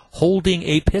foot, holding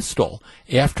a pistol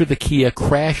after the Kia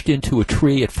crashed into a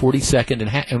tree at 42nd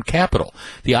and Capitol.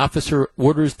 The officer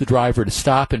orders the driver to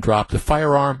stop and drop the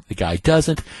firearm. The guy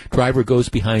doesn't. Driver goes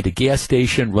behind a gas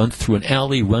station, runs through an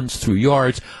alley, runs through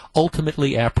yards,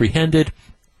 ultimately apprehended,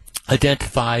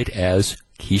 identified as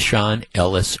Keyshawn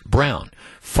Ellis Brown.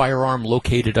 Firearm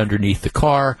located underneath the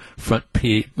car, front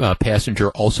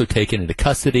passenger also taken into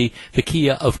custody. The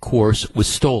Kia, of course, was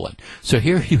stolen. So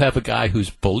here you have a guy who's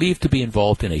believed to be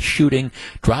involved in a shooting,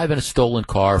 driving a stolen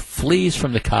car, flees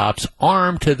from the cops,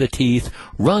 armed to the teeth,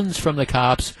 runs from the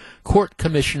cops. Court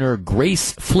Commissioner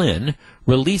Grace Flynn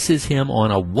releases him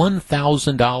on a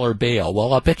 $1,000 bail.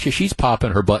 Well, I'll bet you she's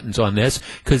popping her buttons on this,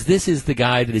 because this is the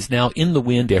guy that is now in the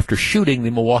wind after shooting the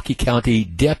Milwaukee County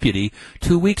deputy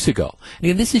 2 weeks ago.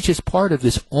 And this is just part of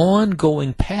this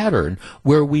ongoing pattern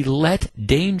where we let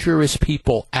dangerous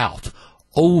people out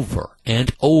over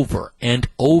and over and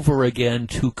over again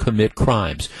to commit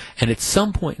crimes. And at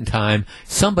some point in time,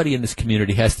 somebody in this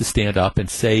community has to stand up and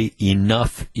say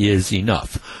enough is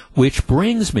enough. Which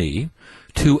brings me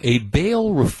to a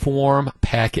bail reform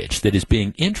package that is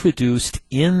being introduced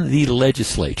in the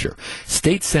legislature.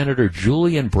 State Senator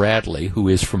Julian Bradley, who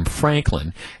is from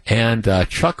Franklin, and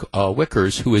Chuck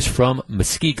Wickers, who is from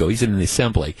Muskego, he's in the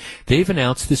Assembly, they've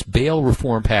announced this bail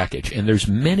reform package, and there's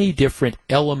many different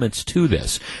elements to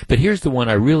this. But here's the one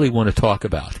I really want to talk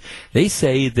about. They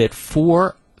say that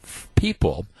for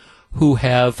people who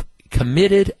have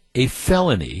committed a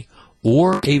felony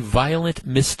or a violent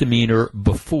misdemeanor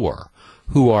before,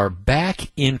 who are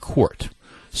back in court.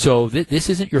 So this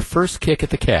isn't your first kick at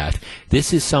the cat.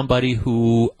 This is somebody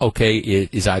who,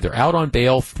 is either out on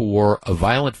bail for a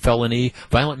violent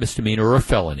misdemeanor or a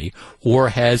felony, or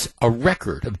has a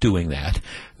record of doing that.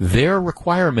 Their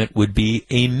requirement would be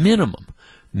a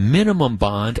minimum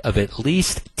bond of at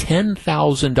least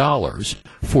 $10,000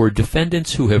 for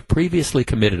defendants who have previously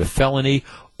committed a felony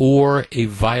or a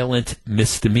violent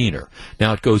misdemeanor.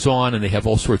 Now, it goes on, and they have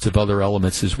all sorts of other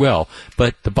elements as well.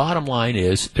 But the bottom line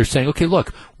is they're saying, okay,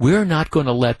 look, we're not going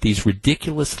to let these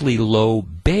ridiculously low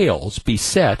bails be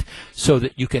set so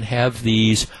that you can have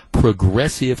these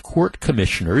progressive court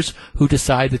commissioners who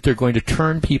decide that they're going to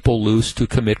turn people loose to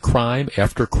commit crime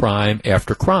after crime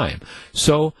after crime.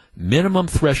 So, minimum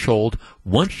threshold,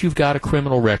 once you've got a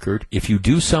criminal record, if you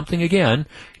do something again,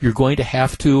 you're going to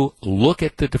have to look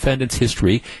at the defendant's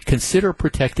history, consider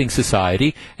protecting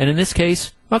society, and in this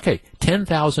case,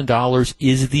 $10,000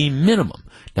 is the minimum.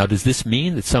 Now, does this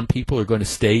mean that some people are going to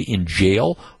stay in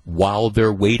jail while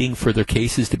they're waiting for their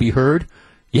cases to be heard?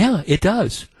 Yeah, it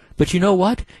does. But you know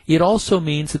what? It also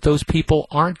means that those people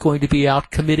aren't going to be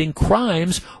out committing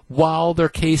crimes while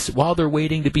they're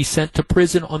waiting to be sent to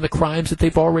prison on the crimes that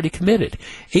they've already committed.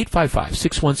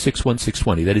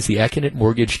 855-616-1620. That is the Acunet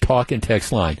Mortgage talk and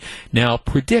text line. Now,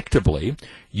 predictably,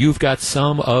 you've got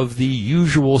some of the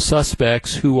usual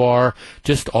suspects who are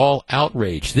just all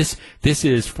outraged. This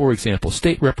is, for example,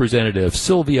 State Representative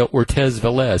Sylvia Ortiz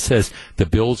Velez says the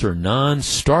bills are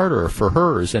non-starter for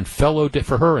her and fellow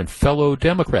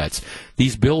Democrats.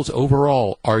 These bills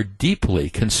overall are deeply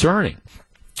concerning.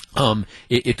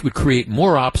 It would create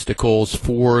more obstacles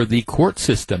for the court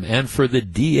system and for the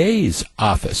DA's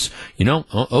office.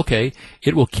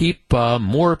 It will keep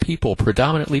more people,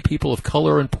 predominantly people of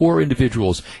color and poor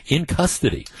individuals, in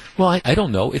custody. Well, I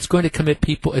don't know. It's going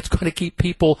to keep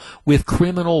people with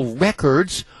criminal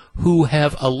records who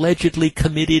have allegedly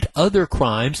committed other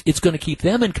crimes. It's going to keep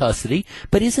them in custody.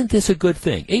 But isn't this a good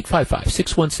thing?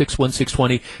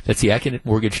 855-616-1620. That's the Acunet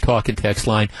Mortgage talk and text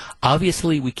line.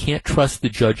 Obviously, we can't trust the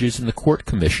judges and the court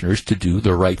commissioners to do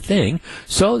the right thing.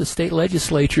 So the state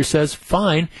legislature says,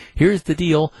 fine, here's the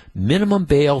deal. Minimum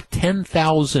bail,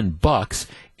 $10,000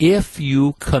 if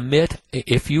you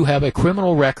have a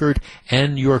criminal record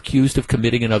and you're accused of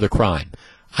committing another crime.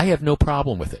 I have no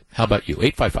problem with it. How about you?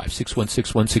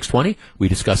 855-616-1620. We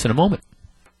discuss in a moment.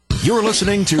 You're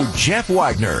listening to Jeff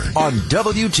Wagner on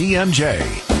WTMJ.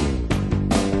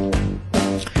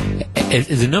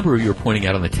 As a number of you are pointing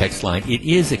out on the text line, it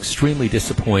is extremely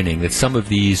disappointing that some of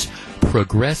these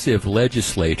progressive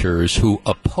legislators who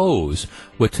oppose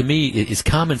what to me is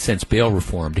common sense bail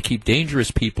reform to keep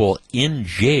dangerous people in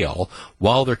jail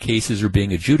while their cases are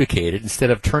being adjudicated instead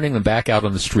of turning them back out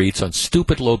on the streets on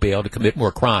stupid low bail to commit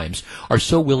more crimes, are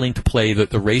so willing to play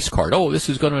the race card. Oh, this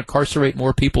is going to incarcerate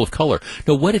more people of color.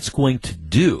 No, what it's going to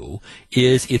do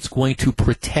is it's going to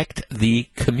protect the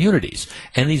communities.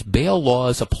 And these bail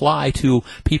laws apply to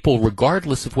people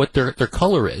regardless of what their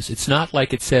color is. It's not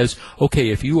like it says, okay,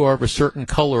 if you are of a certain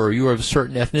color or you are of a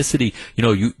certain ethnicity,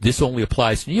 this only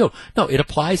applies to you. No, it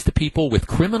applies to people with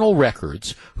criminal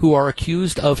records who are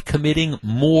accused of committing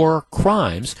more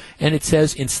crimes. And it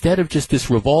says instead of just this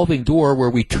revolving door where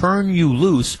we turn you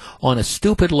loose on a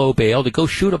stupid low bail to go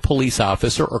shoot a police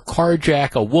officer or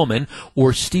carjack a woman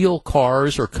or steal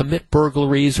cars or commit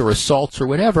burglaries or assaults or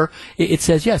whatever, it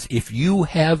says, yes, if you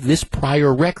have this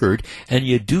prior record and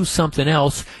you do something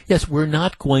else, yes, we're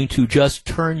not going to just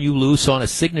turn you loose on a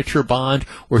signature bond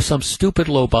or some stupid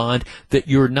low bond that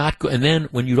you're not, and then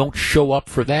when you don't show up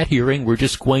for that hearing, we're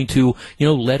just going to,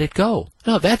 let it go.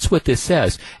 No, that's what this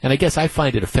says. And I guess I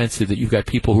find it offensive that you've got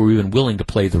people who are even willing to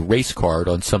play the race card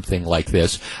on something like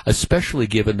this, especially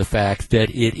given the fact that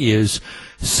it is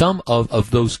some of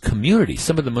those communities,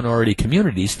 some of the minority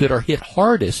communities that are hit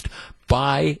hardest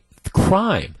by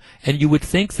crime. And you would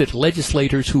think that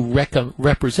legislators who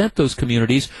represent those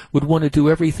communities would want to do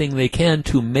everything they can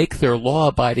to make their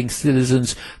law-abiding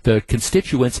citizens, the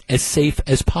constituents, as safe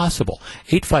as possible.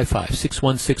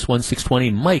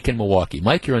 855-616-1620. Mike in Milwaukee.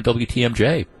 Mike, you're on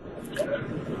WTMJ.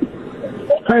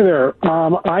 Hi there.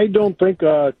 I don't think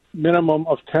a minimum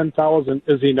of $10,000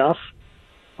 is enough.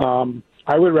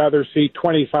 I would rather see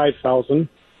 $25,000,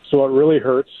 so it really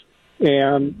hurts.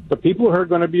 And the people who are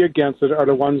going to be against it are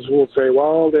the ones who will say,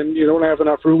 well, then you don't have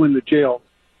enough room in the jail.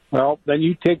 Well, then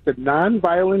you take the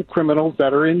nonviolent criminals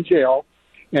that are in jail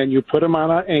and you put them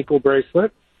on an ankle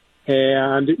bracelet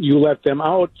and you let them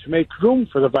out to make room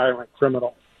for the violent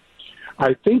criminal.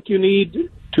 I think you need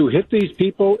to hit these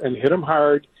people and hit them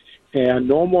hard and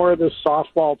no more of this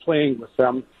softball playing with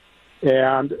them.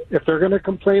 And if they're going to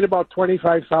complain about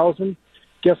 $25,000,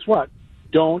 guess what?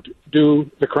 don't do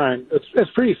the crime.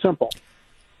 It's pretty simple.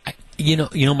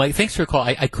 Mike, thanks for the call.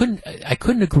 I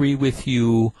couldn't agree with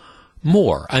you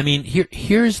more. I mean,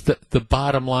 here's the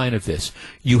bottom line of this.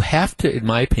 You have to, in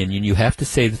my opinion, you have to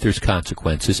say that there's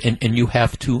consequences, and you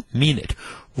have to mean it.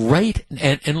 Right?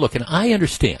 And look, and I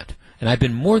understand, and I've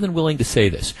been more than willing to say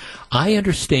this, I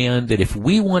understand that if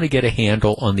we want to get a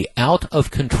handle on the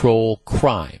out-of-control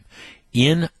crime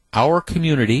in our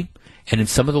community and in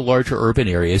some of the larger urban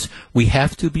areas, we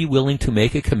have to be willing to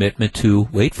make a commitment to,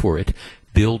 wait for it,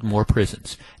 build more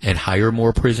prisons and hire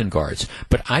more prison guards.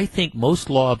 But I think most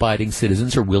law-abiding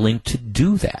citizens are willing to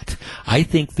do that. I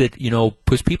think that,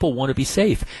 because people want to be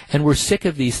safe. And we're sick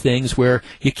of these things where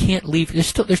you can't leave.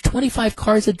 There's 25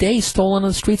 cars a day stolen on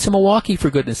the streets of Milwaukee, for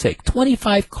goodness sake.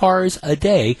 25 cars a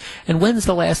day. And when's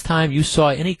the last time you saw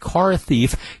any car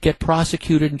thief get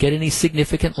prosecuted and get any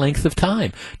significant length of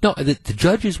time? No, the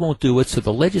judges won't do it, so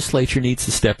the legislature needs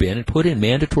to step in and put in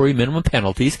mandatory minimum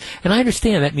penalties. And I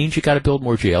understand that means you got to build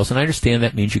more jails, and I understand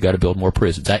that means you got to build more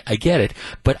prisons. I get it,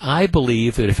 but I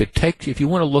believe that if you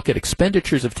want to look at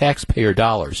expenditures of taxpayer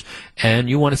dollars, and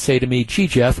you want to say to me, gee,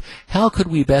 Jeff, how could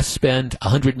we best spend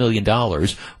 $100 million?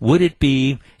 Would it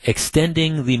be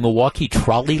extending the Milwaukee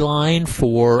trolley line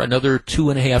for another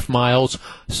 2.5 miles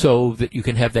so that you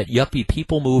can have that yuppie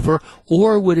people mover,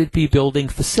 or would it be building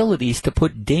facilities to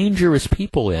put dangerous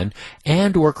people in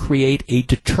and or create a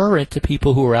deterrent to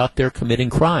people who are out there committing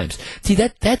crimes? See,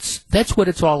 that's what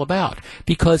it's all about,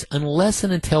 because unless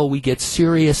and until we get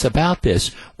serious about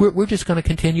this, we're just going to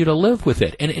continue to live with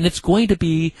it, and it's going to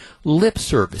be lip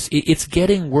service. It's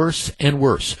getting worse and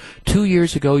worse. 2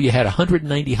 years ago, you had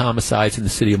 190 homicides in the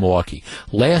city of Milwaukee.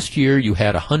 Last year, you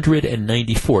had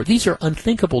 194. These are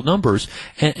unthinkable numbers,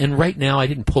 and right now, I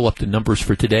didn't pull up the numbers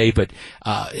for today, but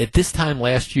at this time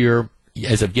last year,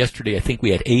 as of yesterday, I think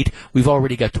we had 8. We've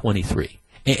already got 23.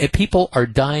 And people are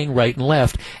dying right and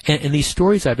left. And these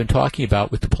stories I've been talking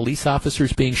about with the police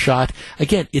officers being shot,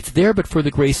 again, it's there but for the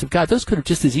grace of God. Those could have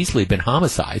just as easily been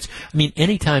homicides. I mean,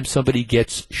 anytime somebody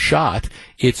gets shot,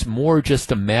 it's more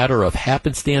just a matter of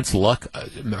happenstance, luck,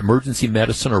 emergency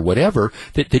medicine, or whatever,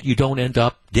 that you don't end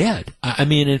up dead. I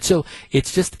mean, and so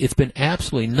it's been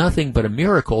absolutely nothing but a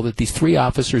miracle that these 3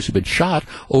 officers who've been shot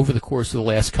over the course of the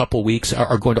last couple weeks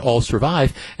are going to all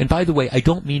survive. And by the way, I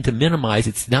don't mean to minimize.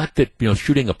 It's not that,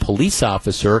 shooting a police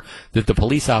officer, that the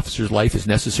police officer's life is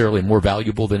necessarily more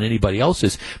valuable than anybody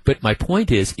else's. But my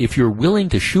point is, if you're willing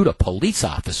to shoot a police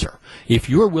officer, if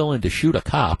you're willing to shoot a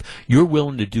cop, you're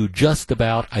willing to do just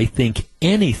about, I think,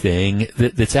 anything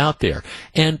that's out there.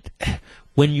 And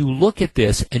when you look at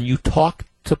this and you talk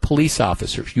to police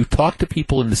officers, you talk to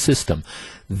people in the system,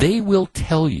 they will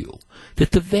tell you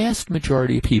that the vast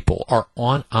majority of people are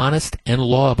honest and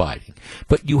law-abiding.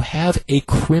 But you have a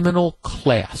criminal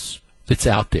class that's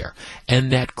out there,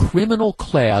 and that criminal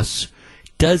class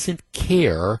doesn't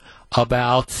care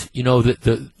about,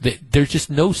 there's just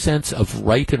no sense of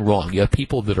right and wrong. You have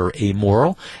people that are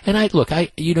amoral, and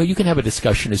you can have a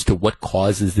discussion as to what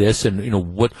causes this, and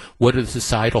what are the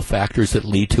societal factors that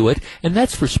lead to it, and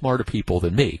that's for smarter people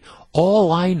than me.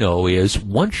 All I know is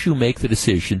once you make the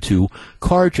decision to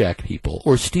carjack people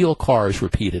or steal cars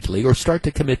repeatedly or start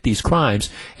to commit these crimes,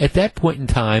 at that point in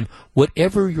time,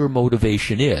 whatever your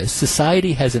motivation is,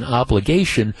 society has an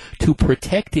obligation to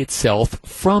protect itself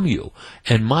from you.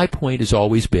 And my point has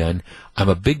always been, I'm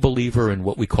a big believer in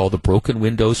what we call the broken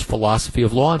windows philosophy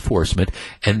of law enforcement,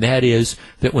 and that is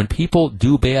that when people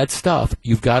do bad stuff,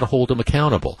 you've got to hold them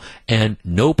accountable. And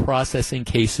no processing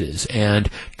cases, and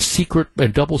secret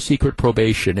and double secret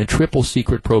probation, and triple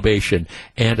secret probation,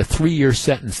 and a 3-year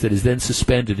sentence that is then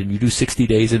suspended, and you do 60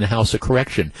 days in the House of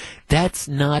Correction. That's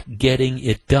not getting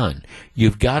it done.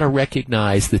 You've got to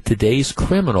recognize that today's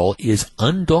criminal is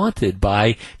undaunted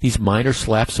by these minor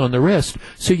slaps on the wrist,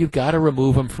 so you've got to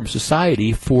remove them from society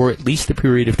for at least a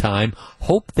period of time,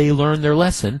 hope they learn their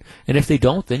lesson, and if they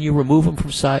don't, then you remove them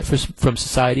from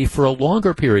society for a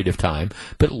longer period of time.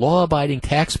 But law-abiding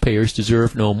taxpayers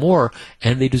deserve no more,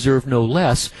 and they deserve no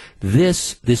less.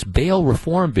 This bail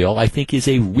reform bill, I think, is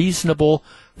a reasonable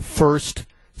first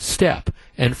step.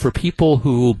 And for people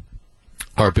who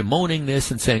are bemoaning this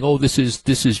and saying, oh, this is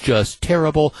just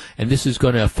terrible, and this is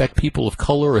going to affect people of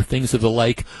color or things of the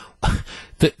like,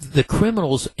 the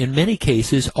criminals in many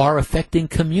cases are affecting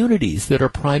communities that are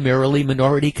primarily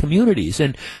minority communities.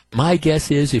 And my guess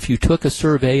is if you took a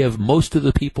survey of most of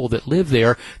the people that live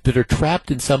there that are trapped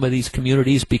in some of these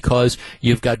communities because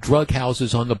you've got drug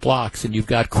houses on the blocks and you've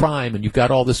got crime and you've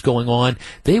got all this going on,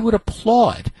 they would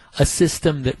applaud a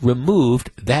system that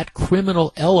removed that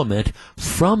criminal element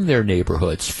from their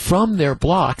neighborhoods, from their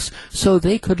blocks, so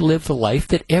they could live the life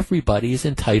that everybody is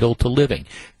entitled to living.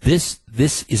 This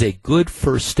is a good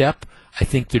first step. I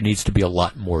think there needs to be a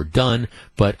lot more done,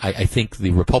 but I think the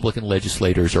Republican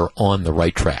legislators are on the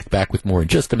right track. Back with more in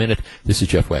just a minute. This is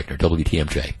Jeff Wagner,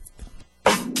 WTMJ.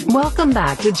 Welcome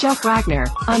back to Jeff Wagner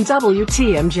on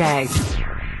WTMJ.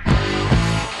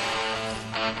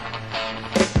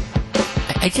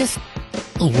 I just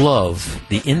love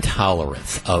the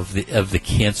intolerance of the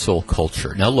cancel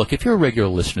culture. Now, look, if you're a regular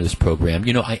listener to this program,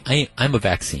 you know I'm a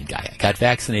vaccine guy. I got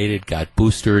vaccinated, got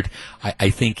boosted. I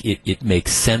think it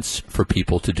makes sense for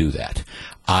people to do that.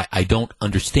 I don't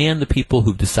understand the people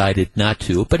who've decided not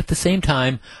to, but at the same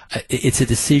time, it's a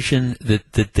decision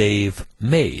that they've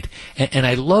made. And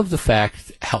I love the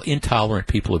fact how intolerant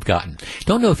people have gotten.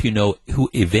 Don't know if you know who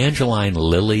Evangeline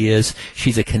Lilly is.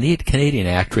 She's a Canadian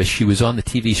actress. She was on the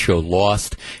TV show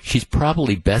Lost. She's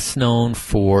probably best known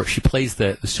for, she plays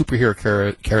the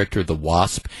superhero character, the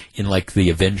Wasp, in like the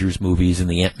Avengers movies and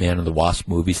the Ant-Man and the Wasp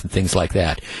movies and things like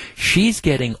that. She's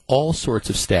getting all sorts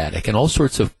of static and all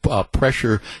sorts of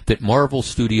pressure that Marvel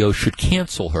Studios should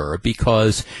cancel her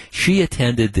because she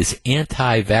attended this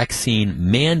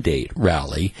anti-vaccine mandate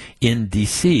rally in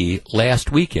D.C.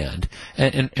 last weekend.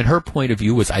 And her point of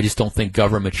view was, I just don't think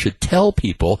government should tell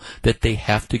people that they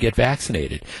have to get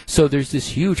vaccinated. So there's this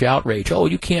huge outrage. Oh,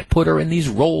 you can't put her in these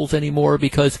roles anymore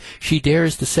because she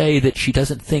dares to say that she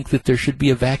doesn't think that there should be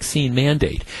a vaccine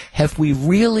mandate. Have we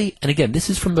really, and again, this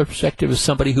is from the perspective of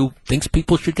somebody who thinks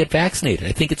people should get vaccinated.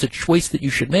 I think it's a choice that you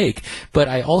should make, but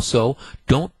I also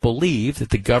don't believe that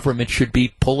the government should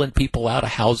be pulling people out of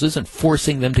houses and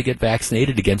forcing them to get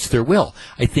vaccinated against their will.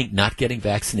 I think not getting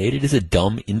vaccinated is a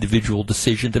dumb individual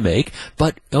decision to make,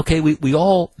 but okay, we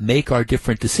all make our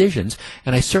different decisions,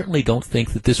 and I certainly don't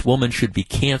think that this woman should be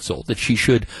canceled, that she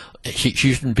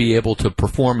shouldn't be able to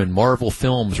perform in Marvel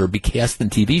films or be cast in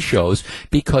TV shows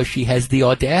because she has the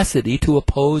audacity to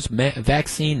oppose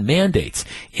vaccine mandates.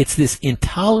 It's this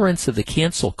intolerance of the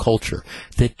cancel culture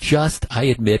that just, I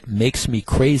admit, makes me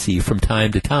crazy from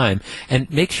time to time and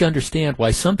makes you understand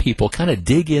why some people kind of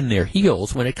dig in their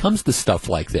heels when it comes to stuff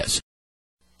like this.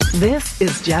 This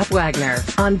is Jeff Wagner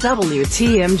on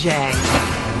WTMJ.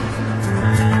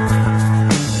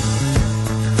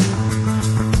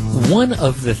 One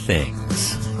of the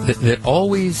things that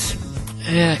always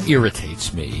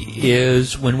irritates me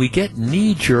is when we get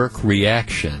knee-jerk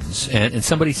reactions and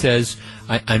somebody says,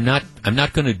 I'm not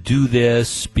going to do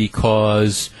this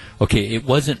because, okay, it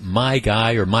wasn't my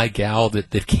guy or my gal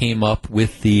that came up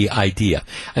with the idea.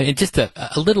 And just a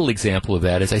little example of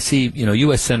that is I see,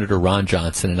 U.S. Senator Ron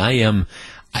Johnson, and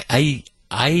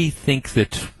I think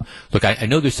that, look, I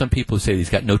know there's some people who say he's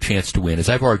got no chance to win. As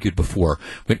I've argued before,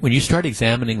 when you start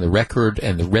examining the record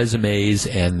and the resumes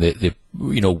and the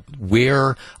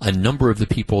where a number of the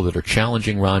people that are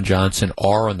challenging Ron Johnson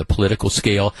are on the political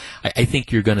scale, I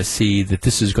think you're going to see that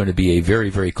this is going to be a very,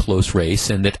 very close race,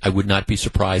 and that I would not be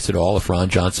surprised at all if Ron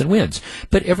Johnson wins.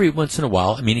 But every once in a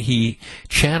while, he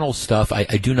channels stuff. I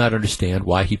do not understand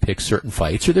why he picks certain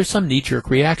fights, or there's some knee-jerk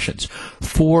reactions.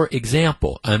 For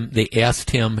example, they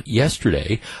asked him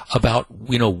yesterday about,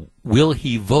 will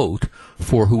he vote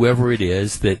for whoever it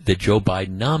is that Joe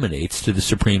Biden nominates to the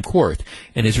Supreme Court?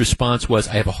 And his response was,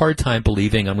 I have a hard time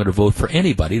believing I'm going to vote for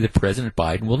anybody that President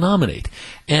Biden will nominate.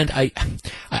 And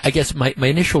I guess my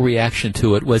initial reaction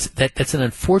to it was that's an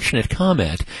unfortunate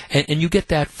comment. And you get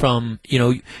that from,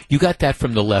 you got that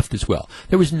from the left as well.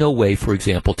 There was no way, for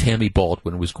example, Tammy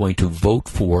Baldwin was going to vote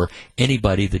for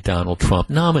anybody that Donald Trump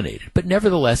nominated. But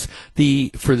nevertheless,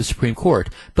 for the Supreme Court,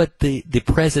 but the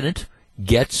president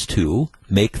gets to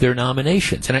make their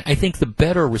nominations. And I think the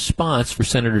better response for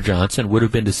Senator Johnson would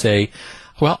have been to say,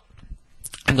 well,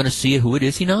 I'm going to see who it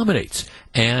is he nominates,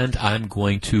 and I'm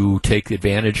going to take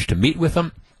advantage to meet with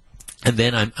him. And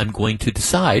then I'm going to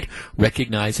decide,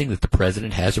 recognizing that the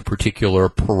president has a particular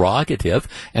prerogative,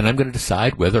 and I'm going to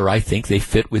decide whether I think they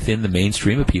fit within the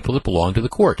mainstream of people that belong to the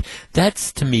court.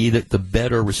 That's, to me, the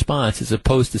better response, as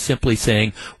opposed to simply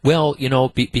saying, well,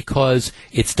 because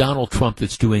it's Donald Trump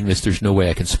that's doing this, there's no way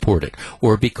I can support it.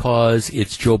 Or because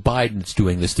it's Joe Biden that's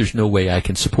doing this, there's no way I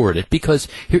can support it. Because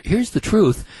here's the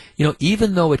truth.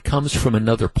 Even though it comes from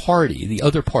another party, the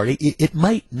other party, it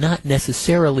might not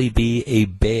necessarily be a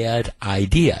bad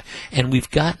idea. And we've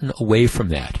gotten away from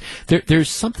that. There's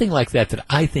something like that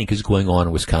I think is going on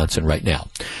in Wisconsin right now.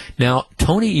 Now,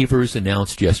 Tony Evers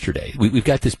announced yesterday, we've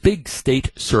got this big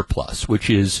state surplus, which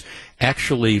is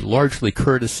actually largely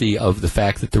courtesy of the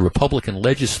fact that the Republican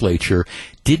legislature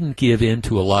didn't give in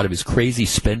to a lot of his crazy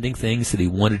spending things that he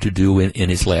wanted to do in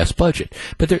his last budget.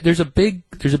 But there's a big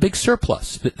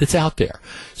surplus that's out there.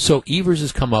 So Evers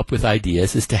has come up with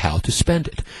ideas as to how to spend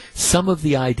it. Some of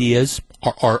the ideas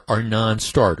are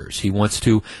non-starters. He wants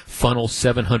to funnel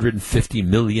 $750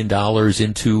 million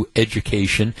into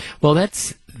education. Well,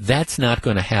 that's not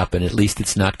going to happen. At least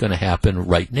it's not going to happen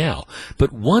right now.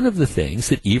 But one of the things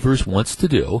that Evers wants to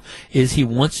do is he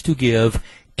wants to give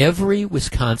every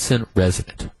Wisconsin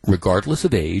resident, regardless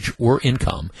of age or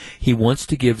income, he wants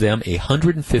to give them a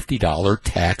 $150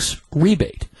 tax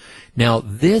rebate. Now,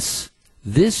 this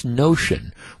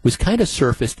notion was kind of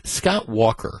surfaced. Scott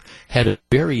Walker had a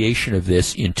variation of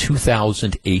this in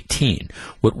 2018.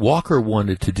 What Walker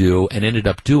wanted to do and ended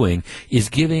up doing is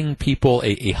giving people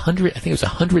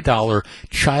 $100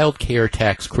 child care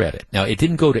tax credit. Now, it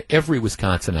didn't go to every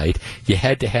Wisconsinite. You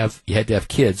had to have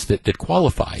kids that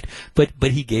qualified, but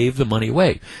he gave the money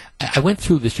away. I went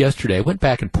through this yesterday. I went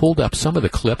back and pulled up some of the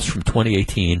clips from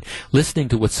 2018, listening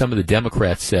to what some of the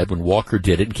Democrats said when Walker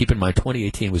did it. And keep in mind,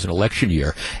 2018 was an election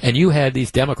year. And you had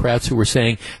these Democrats who were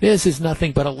saying, this is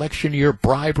nothing but election year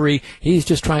bribery. He's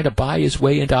just trying to buy his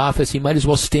way into office. He might as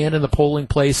well stand in the polling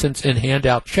place and hand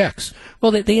out checks.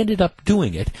 Well, they ended up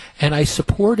doing it. And I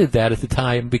supported that at the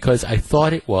time because I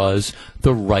thought it was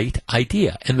the right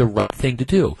idea and the right thing to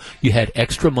do. You had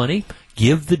extra money.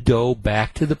 Give the dough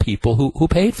back to the people who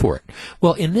paid for it.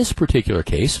 Well, in this particular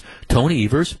case, Tony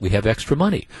Evers, we have extra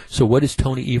money. So what is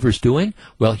Tony Evers doing?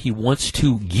 Well, he wants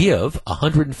to give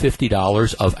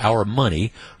 $150 of our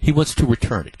money. He wants to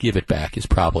return it. Give it back is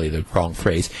probably the wrong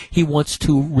phrase. He wants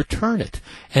to return it.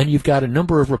 And you've got a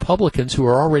number of Republicans who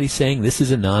are already saying this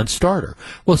is a non-starter.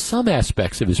 Well, some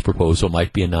aspects of his proposal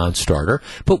might be a non-starter,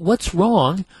 but what's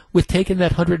wrong with taking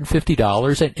that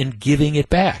 $150 and giving it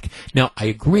back? Now, I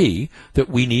agree that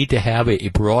we need to have a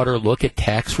broader look at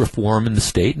tax reform in the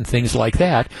state and things like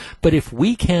that. But if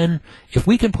we can put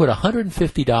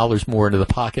 $150 more into the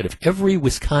pocket of every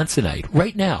Wisconsinite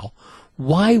right now,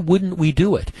 why wouldn't we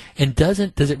do it? And does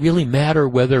it really matter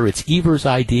whether it's Evers'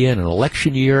 idea in an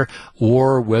election year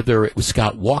or whether it was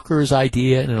Scott Walker's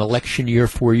idea in an election year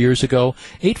 4 years ago?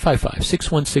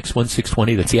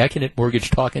 855-616-1620. That's the Accunet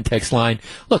Mortgage Talk and Text line.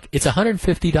 Look, it's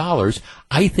 $150.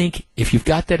 I think if you've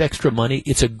got that extra money,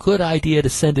 it's a good idea to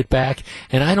send it back.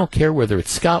 And I don't care whether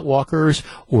it's Scott Walker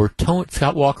or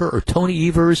Tony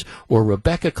Evers or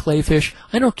Rebecca Clayfish.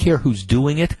 I don't care who's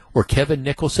doing it or Kevin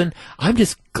Nicholson. I'm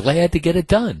just glad to get it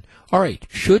done. All right,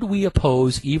 should we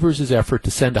oppose Evers' effort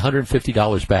to send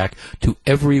 $150 back to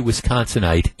every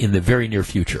Wisconsinite in the very near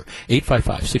future?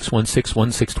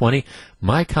 855-616-1620.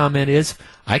 My comment is,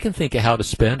 I can think of how to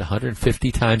spend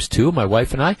 150 times 2, my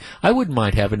wife and I wouldn't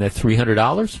mind having that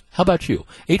 $300. How about you?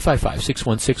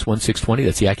 855-616-1620.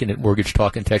 That's the Accunet Mortgage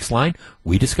Talk and Text line.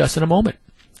 We discuss in a moment.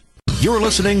 You're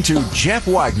listening to Jeff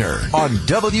Wagner on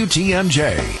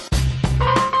WTMJ.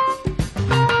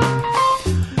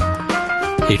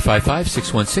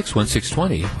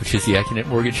 855-616-1620, which is the Accunet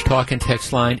Mortgage Talk and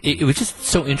Text line. It was just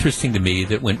so interesting to me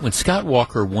that when Scott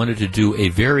Walker wanted to do a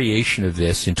variation of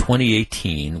this in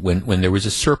 2018, when there was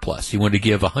a surplus, he wanted to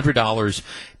give $100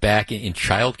 back in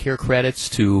child care credits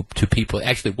to people.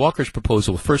 Actually, Walker's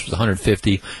proposal first was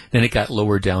 $150, then it got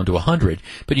lowered down to $100.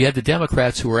 But you had the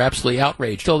Democrats who were absolutely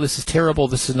outraged. Oh, this is terrible.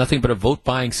 This is nothing but a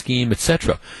vote-buying scheme,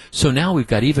 etc. So now we've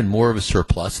got even more of a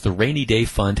surplus. The rainy day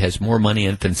fund has more money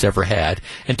in it than it's ever had.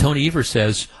 And Tony Evers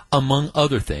says, among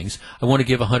other things, I want to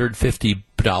give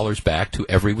 $150 back to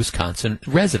every Wisconsin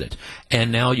resident.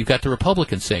 And now you've got the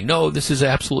Republicans saying, no, this is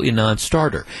absolutely a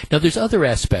non-starter. Now, there's other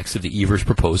aspects of the Evers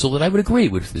proposal that I would agree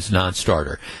with this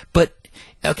non-starter. But,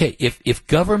 okay, if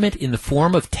government in the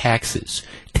form of taxes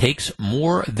takes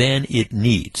more than it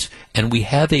needs, and we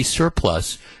have a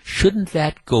surplus, shouldn't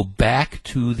that go back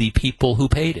to the people who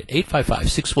paid it?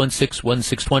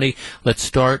 855-616-1620. Let's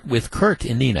start with Kurt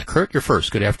in Neenah. Kurt, you're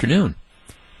first. Good afternoon.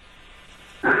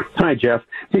 Hi, Jeff.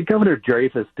 Hey, Governor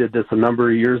Dreyfus did this a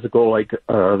number of years ago, like the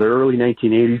early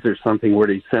 1980s or something, where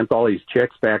they sent all these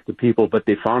checks back to people, but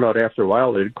they found out after a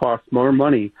while that it cost more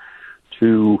money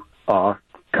to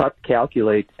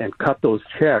calculate and cut those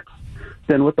checks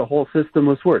than what the whole system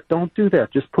was worth. Don't do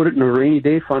that. Just put it in a rainy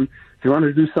day fund. If you want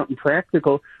to do something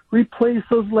practical, replace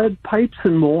those lead pipes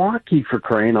in Milwaukee, for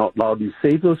crying out loud, and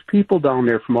save those people down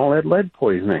there from all that lead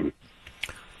poisoning.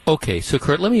 Okay, so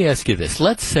Kurt, let me ask you this.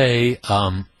 Let's say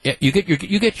Yeah, you get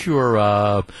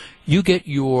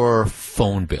your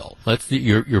phone bill.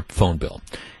 Your phone bill.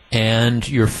 And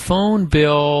your phone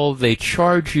bill, they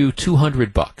charge you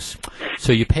 $200.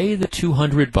 So you pay the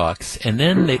 $200, and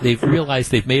then they've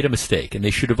realized they've made a mistake, and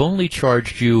they should have only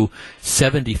charged you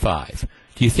 $75.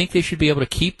 Do you think they should be able to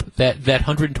keep that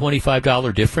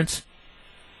 $125 difference,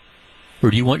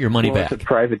 or do you want your money back? It's a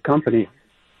private company.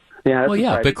 Yeah. Well,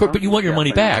 yeah, but you want your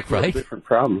money back, right? Different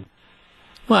problem.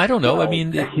 Well, I don't know. Well, I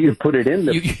mean, you put it in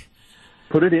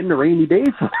put it in the rainy day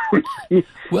fund,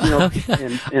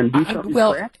 and do something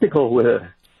practical with it.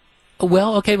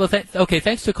 Well, okay. Well, thanks for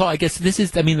the call. I guess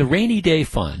the rainy day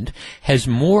fund has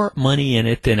more money in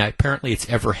it than apparently it's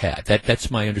ever had. That's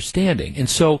my understanding. And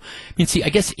so, I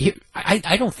guess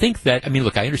I don't think that.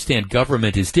 Look, I understand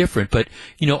government is different, but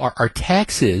our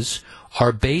taxes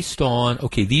are based on,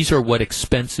 okay, these are what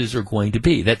expenses are going to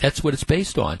be. That's what it's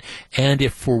based on. And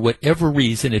if for whatever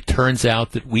reason it turns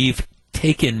out that we've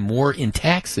taken more in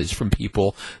taxes from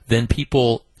people than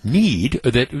people need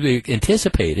or that they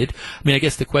anticipated, I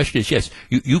guess the question is, yes,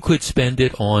 you could spend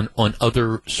it on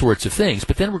other sorts of things,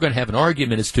 but then we're going to have an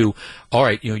argument as to, all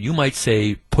right, you might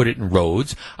say put it in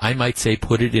roads, I might say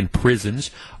put it in prisons,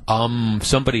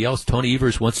 somebody else, Tony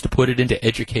Evers, wants to put it into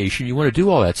education. You want to do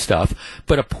all that stuff,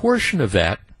 but a portion of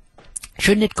that,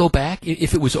 shouldn't it go back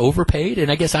if it was overpaid?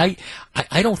 And I guess I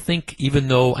don't think, even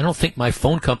though I don't think my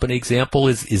phone company example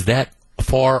is that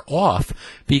far off,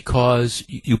 because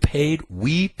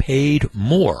we paid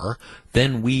more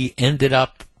than we ended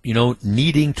up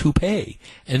needing to pay.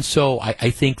 And so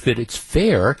I think that it's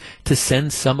fair to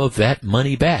send some of that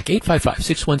money back.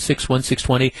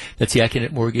 855-616-1620. That's the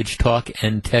AccuNet Mortgage talk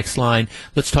and text line.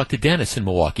 Let's talk to Dennis in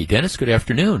Milwaukee. Dennis, good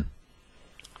afternoon.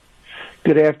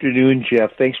 Good afternoon,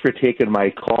 Jeff. Thanks for taking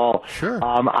my call. Sure.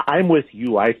 I'm with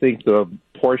you. I think the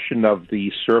portion of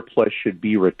the surplus should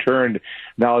be returned.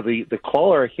 Now, the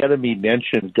caller ahead of me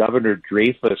mentioned Governor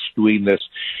Dreyfus doing this.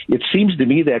 It seems to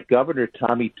me that Governor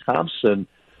Tommy Thompson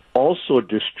also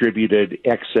distributed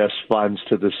excess funds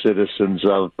to the citizens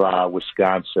of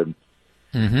Wisconsin.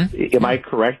 Mm-hmm. Am I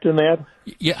correct in that?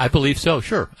 Yeah, I believe so.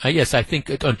 Sure. Yes, I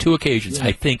think on 2 occasions. Yeah.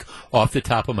 I think off the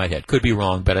top of my head, could be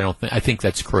wrong, but I think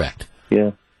that's correct.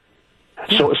 Yeah.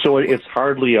 So it's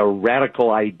hardly a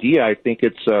radical idea. I think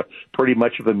it's pretty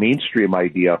much of a mainstream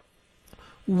idea.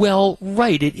 Well,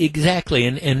 right, exactly,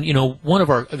 and one of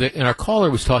our caller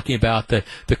was talking about the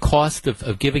cost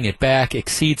of giving it back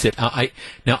exceeds it. I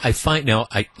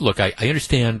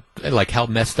understand like how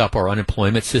messed up our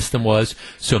unemployment system was,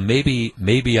 so maybe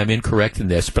I'm incorrect in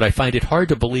this, but I find it hard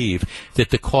to believe that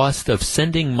the cost of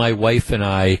sending my wife and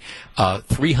I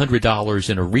 $300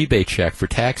 in a rebate check for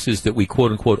taxes that we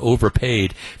quote unquote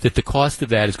overpaid, that the cost of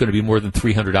that is going to be more than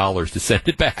 $300 to send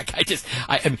it back.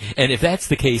 And if that's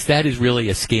the case, that is really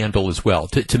a scandal as well.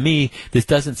 To me, this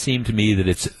doesn't seem to me that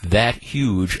it's that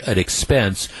huge an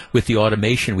expense with the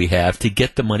automation we have to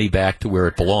get the money back to where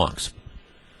it belongs.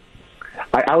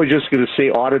 I was just going to say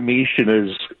automation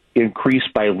has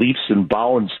increased by leaps and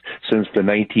bounds since the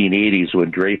 1980s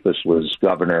when Dreyfus was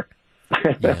governor.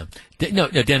 Yeah. No,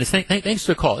 Dennis, thanks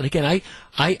for the call. And again, I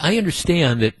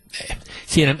understand that,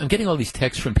 see, and I'm getting all these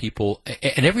texts from people,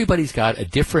 and everybody's got a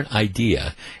different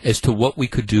idea as to what we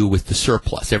could do with the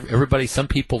surplus. Some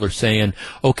people are saying,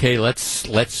 okay, let's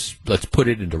put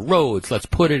it into roads, let's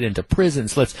put it into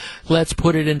prisons, let's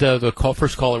put it into,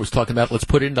 first caller was talking about, let's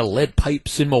put it into lead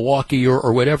pipes in Milwaukee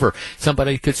or whatever.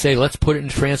 Somebody could say, let's put it in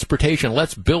transportation,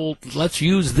 let's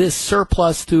use this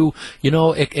surplus to,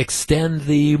 extend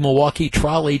the Milwaukee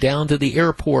trolley down to the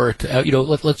airport.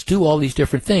 Let's do all these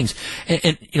different things.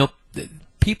 And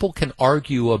people can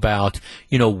argue about,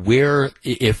 where,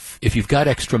 if you've got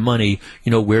extra money,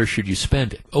 where should you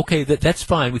spend it? Okay, that's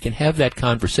fine. We can have that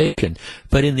conversation.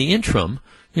 But in the interim,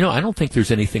 I don't think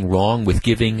there's anything wrong with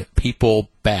giving people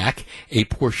back a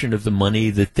portion of the money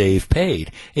that they've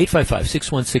paid.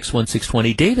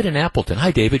 855-616-1620. David in Appleton.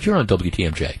 Hi, David. You're on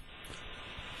WTMJ.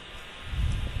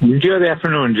 Good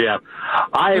afternoon, Jeff.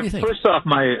 First off,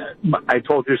 I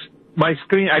told your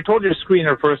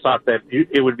screener first off that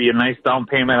it would be a nice down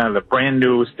payment on a brand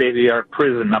new state-of-the-art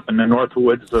prison up in the north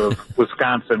woods of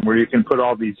Wisconsin, where you can put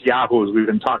all these yahoos we've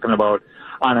been talking about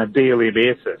on a daily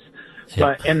basis.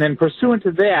 Yeah. And then pursuant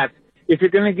to that, if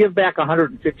you're going to give back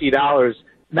 $150,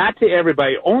 not to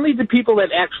everybody, only to people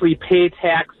that actually pay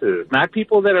taxes, not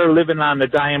people that are living on the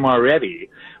dime already,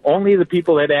 only the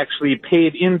people that actually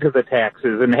paid into the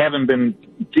taxes and haven't been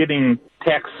getting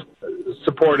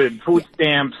tax-supported food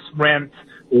stamps, rent,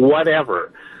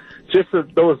 whatever. Just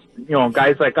those,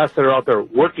 guys like us that are out there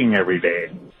working every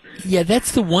day. Yeah,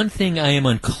 that's the one thing I am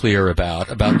unclear about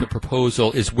the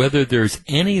proposal, is whether there's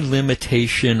any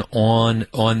limitation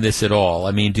on this at all.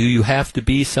 I mean, do you have to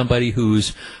be somebody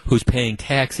who's paying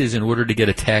taxes in order to get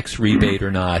a tax rebate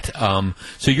or not?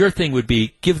 So your thing would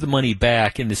be give the money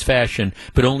back in this fashion,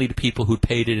 but only to people who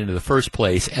paid it into the first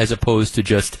place, as opposed to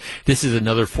just, this is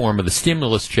another form of the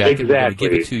stimulus check, and we're going to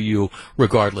give it to you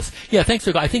regardless. Yeah, thanks.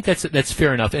 I think that's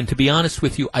fair enough. And to be honest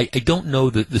with you, I don't know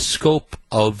the scope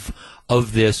of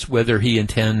this, whether he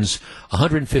intends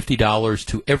 $150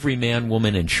 to every man,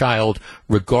 woman, and child,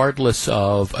 regardless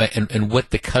of, and what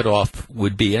the cutoff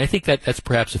would be. And I think that's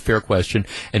perhaps a fair question,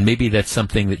 and maybe that's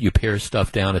something that you pare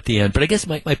stuff down at the end. But I guess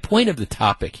my point of the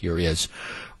topic here is,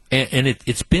 and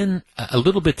it's been a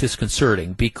little bit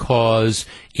disconcerting, because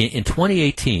in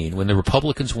 2018, when the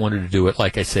Republicans wanted to do it,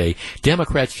 like I say,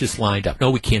 Democrats just lined up.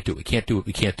 No, we can't do it. We can't do it.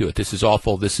 We can't do it. This is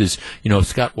awful. This is,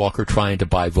 Scott Walker trying to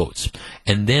buy votes.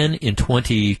 And then in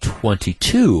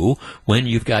 2022, when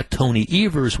you've got Tony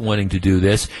Evers wanting to do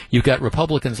this, you've got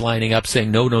Republicans lining up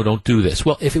saying, no, don't do this.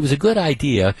 Well, if it was a good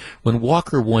idea when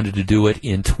Walker wanted to do it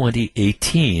in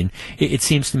 2018, it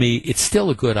seems to me it's still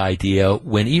a good idea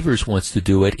when Evers wants to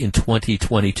do it in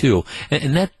 2022.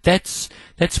 And that's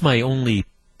my only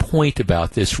point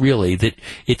about this, really, that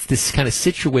it's this kind of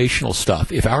situational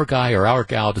stuff. If our guy or our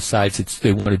gal decides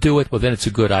they want to do it, well, then it's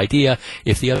a good idea.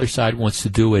 If the other side wants to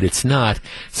do it, it's not.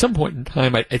 At some point in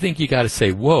time, I think you got to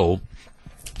say, whoa,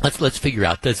 let's figure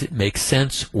out, does it make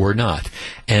sense or not?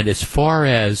 And as far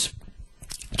as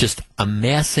just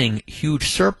amassing huge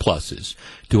surpluses,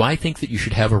 do I think that you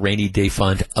should have a rainy day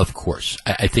fund? Of course.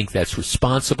 I think that's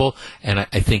responsible, and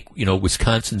I think,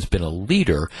 Wisconsin's been a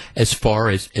leader as far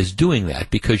as doing that,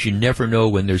 because you never know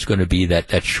when there's going to be that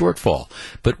shortfall.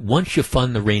 But once you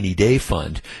fund the rainy day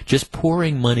fund, just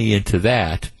pouring money into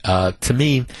that, to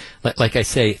me, like I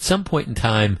say, at some point in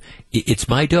time, it's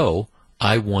my dough.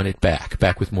 I want it back.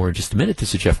 Back with more in just a minute.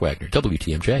 This is Jeff Wagner,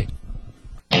 WTMJ.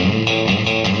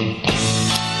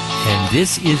 And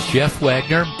this is Jeff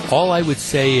Wagner. All I would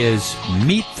say is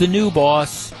meet the new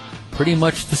boss, pretty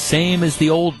much the same as the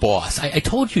old boss. I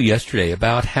told you yesterday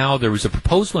about how there was a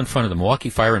proposal in front of the Milwaukee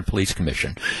Fire and Police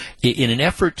Commission in an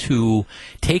effort to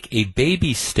take a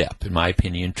baby step, in my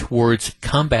opinion, towards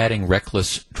combating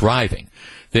reckless driving.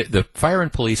 The Fire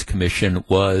and Police Commission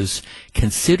was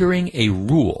considering a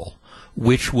rule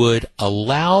which would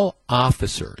allow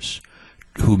officers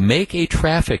who make a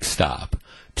traffic stop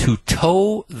to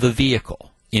tow the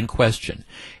vehicle in question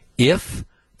if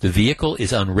the vehicle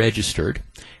is unregistered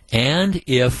and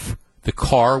if the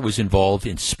car was involved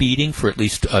in speeding for at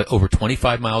least over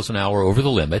 25 miles an hour over the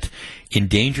limit, in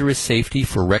dangerous safety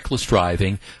for reckless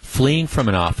driving, fleeing from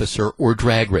an officer, or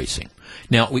drag racing.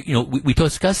 Now, we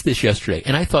discussed this yesterday,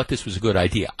 and I thought this was a good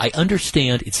idea. I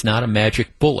understand it's not a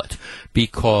magic bullet,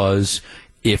 because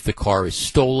if the car is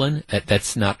stolen,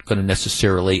 that's not going to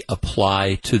necessarily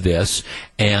apply to this,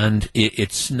 and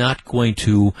it's not going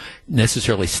to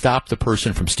necessarily stop the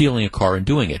person from stealing a car and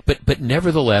doing it. But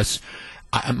nevertheless,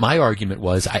 my argument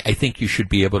was I think you should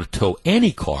be able to tow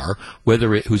any car,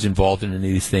 whether who's involved in any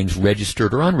of these things,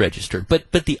 registered or unregistered.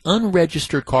 But the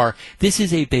unregistered car, this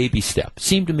is a baby step.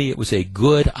 Seemed to me it was a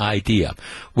good idea.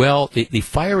 Well, the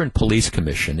Fire and Police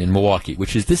Commission in Milwaukee,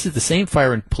 this is the same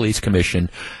Fire and Police Commission,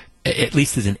 at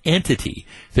least as an entity,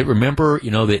 that, remember,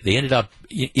 they ended up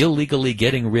illegally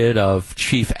getting rid of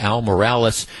Chief Al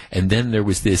Morales, and then there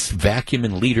was this vacuum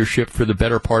in leadership for the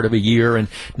better part of a year, and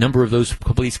a number of those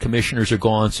police commissioners are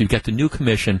gone, so you've got the new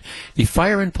commission. The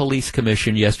Fire and Police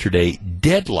Commission yesterday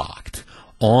deadlocked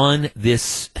on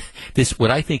this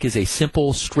what I think is a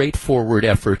simple, straightforward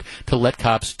effort to let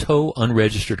cops tow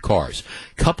unregistered cars.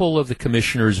 A couple of the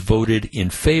commissioners voted in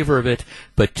favor of it,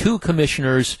 but two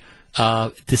commissioners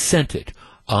dissented.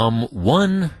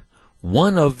 One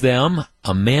of them,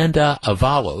 Amanda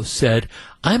Avalos, said,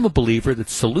 "I'm a believer that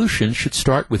solutions should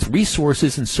start with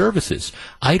resources and services.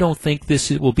 I don't think this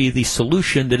will be the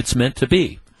solution that it's meant to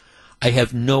be." I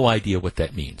have no idea what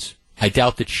that means. I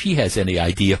doubt that she has any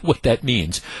idea what that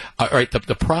means. All right,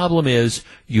 the problem is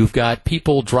you've got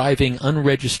people driving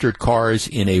unregistered cars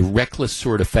in a reckless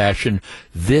sort of fashion.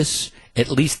 This at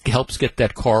least helps get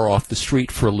that car off the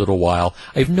street for a little while.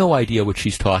 I have no idea what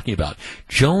she's talking about.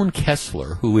 Joan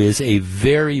Kessler, who is a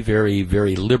very, very,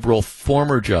 very liberal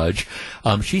former judge,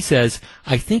 she says,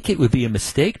 "I think it would be a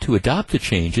mistake to adopt the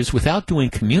changes without doing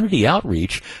community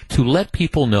outreach to let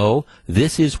people know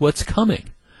this is what's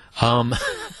coming."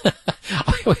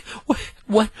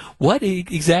 What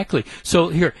exactly? So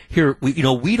here,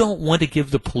 we don't want to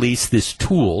give the police this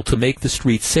tool to make the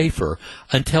streets safer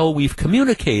until we've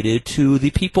communicated to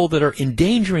the people that are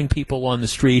endangering people on the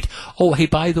street. Oh, hey,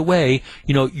 by the way,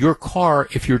 your car,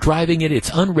 if you're driving it, it's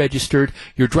unregistered.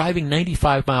 You're driving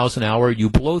 95 miles an hour. You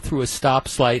blow through a stop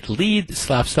sign, lead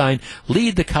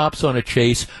the cops on a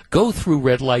chase, go through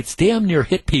red lights, damn near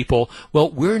hit people. Well,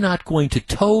 we're not going to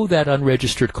tow that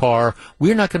unregistered car.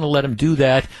 We're not going to let them do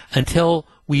that until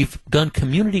we've done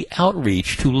community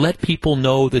outreach to let people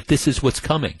know that this is what's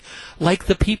coming. Like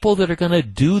the people that are going to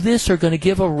do this are going to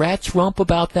give a rat's rump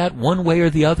about that one way or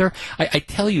the other. I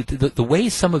tell you, the way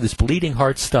some of this bleeding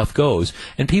heart stuff goes,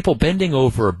 and people bending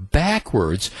over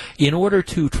backwards in order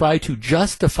to try to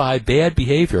justify bad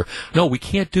behavior. No, we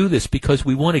can't do this because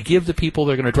we want to give the people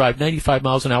that are going to drive 95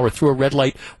 miles an hour through a red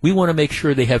light, we want to make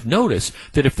sure they have notice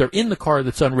that if they're in the car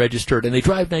that's unregistered and they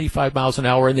drive 95 miles an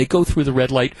hour and they go through the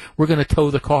red light, we're going to tow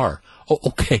the car. Oh,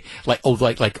 okay.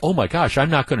 Oh my gosh, I'm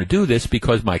not going to do this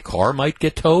because my car might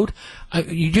get towed.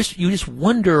 You just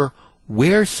wonder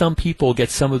where some people get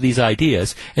some of these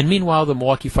ideas. And meanwhile, the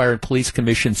Milwaukee Fire and Police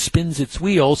Commission spins its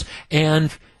wheels,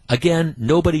 and again,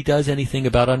 nobody does anything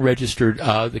about unregistered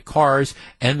the cars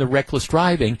and the reckless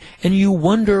driving. And you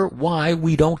wonder why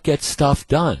we don't get stuff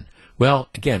done. Well,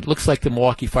 again, it looks like the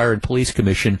Milwaukee Fire and Police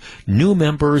Commission, new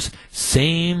members,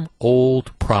 same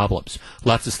old problems.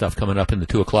 Lots of stuff coming up in the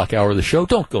 2 o'clock hour of the show.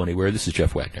 Don't go anywhere. This is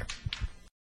Jeff Wagner.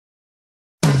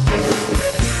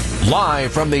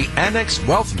 Live from the Annex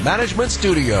Wealth Management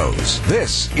Studios,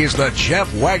 this is the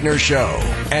Jeff Wagner Show.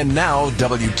 And now,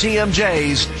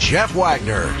 WTMJ's Jeff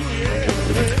Wagner.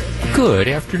 Good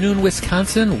afternoon,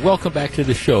 Wisconsin. Welcome back to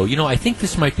the show. I think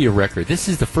this might be a record. This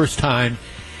is the first time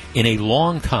in a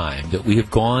long time that we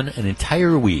have gone an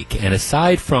entire week, and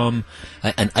aside from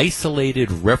an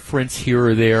isolated reference here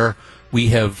or there, we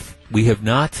have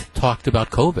not talked about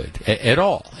COVID at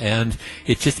all. And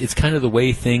it's kind of the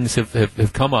way things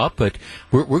have come up, but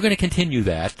we're going to continue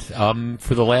that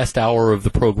for the last hour of the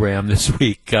program this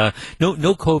week. No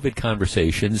COVID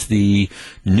conversations. The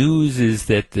news is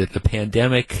that the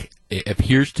pandemic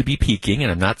appears to be peaking, and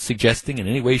I'm not suggesting in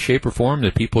any way, shape, or form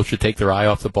that people should take their eye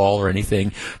off the ball or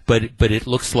anything, but it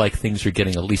looks like things are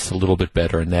getting at least a little bit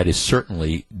better, and that is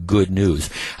certainly good news.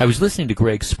 I was listening to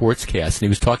Greg's Sportscast, and he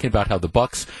was talking about how the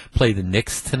Bucks play the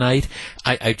Knicks tonight.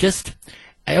 I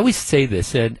always say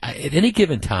this, and at any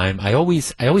given time, I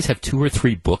always have 2 or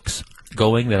 3 books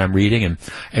going that I'm reading,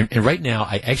 and right now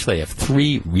I actually have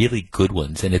 3 really good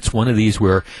ones, and it's one of these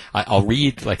where I'll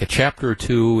read like a chapter or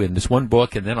 2 in this one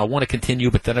book, and then I'll want to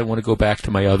continue, but then I want to go back to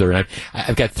my other, and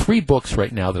I've got 3 books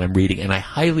right now that I'm reading, and I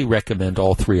highly recommend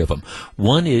all 3 of them.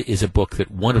 One is a book that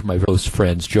one of my close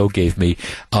friends, Joe, gave me.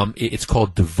 It's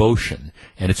called Devotion,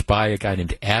 and it's by a guy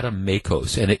named Adam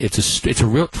Makos, and it's a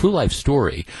real true life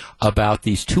story about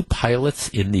these 2 pilots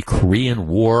in the Korean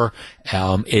War.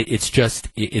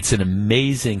 It's an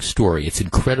amazing story. It's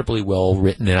incredibly well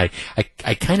written, and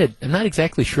I'm not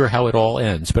exactly sure how it all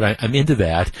ends, but I'm into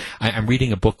that. I'm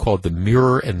reading a book called The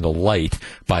Mirror and the Light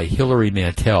by Hilary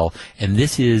Mantel, and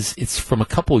it's from a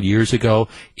couple years ago.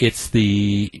 It's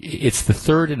the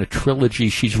 3rd in a trilogy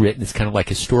she's written. It's kind of like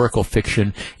historical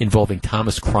fiction involving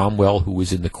Thomas Cromwell, who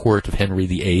was in the court of Henry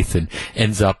VIII and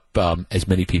ends up, as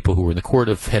many people who were in the court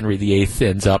of Henry VIII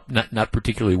ends up not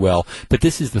particularly well. But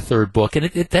this is the 3rd book, and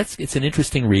it's an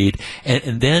interesting read.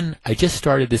 And then I just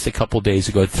started this a couple days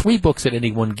ago. 3 books at any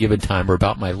one given time are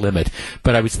about my limit.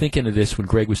 But I was thinking of this when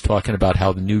Greg was talking about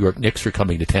how the New York Knicks are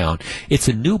coming to town. It's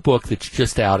a new book that's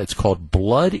just out. It's called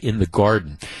Blood in the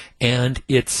Garden, and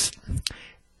it's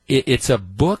a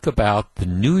book about the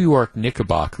New York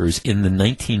Knickerbockers in the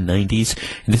 1990s,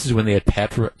 and this is when they had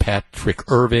Patrick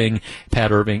Irving,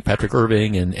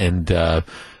 and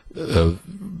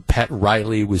Pat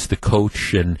Riley was the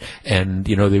coach, and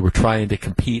they were trying to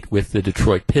compete with the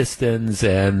Detroit Pistons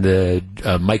and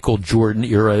the Michael Jordan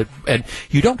era. And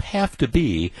you don't have to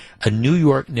be a New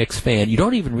York Knicks fan. You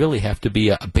don't even really have to be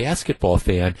a basketball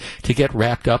fan to get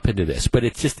wrapped up into this. But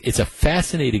it's a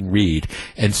fascinating read.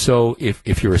 And so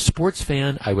if you're a sports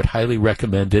fan, I would highly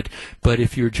recommend it. But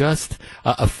if you're just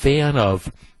a fan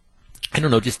of, I don't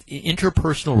know, just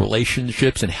interpersonal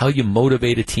relationships and how you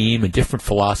motivate a team and different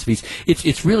philosophies,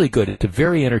 it's really good. It's a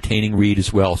very entertaining read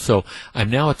as well. So I'm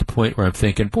now at the point where I'm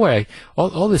thinking, boy,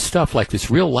 all this stuff like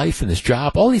this real life and this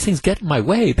job, all these things get in my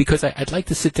way because I'd like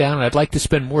to sit down and I'd like to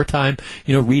spend more time,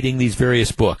 reading these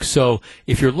various books. So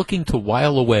if you're looking to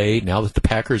while away, now that the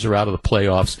Packers are out of the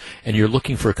playoffs, and you're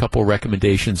looking for a couple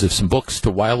recommendations of some books to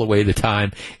while away the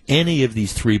time, any of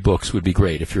these 3 books would be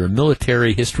great. If you're a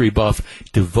military history buff,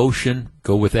 Devotion Woman,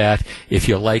 go with that. If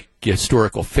you like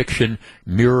historical fiction,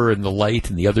 Mirror and the Light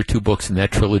and the other two books in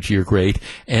that trilogy are great.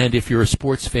 And if you're a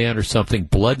sports fan or something,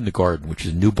 Blood in the Garden, which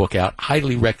is a new book out,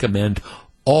 highly recommend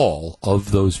all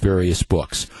of those various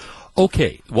books.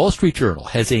 Okay, Wall Street Journal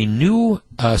has a new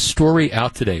story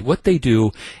out today. What they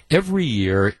do every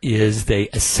year is they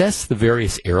assess the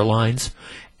various airlines,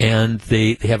 and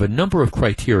they have a number of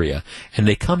criteria, and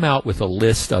they come out with a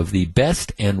list of the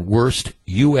best and worst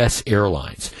U.S.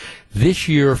 airlines. This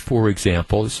year, for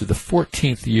example, this is the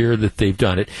 14th year that they've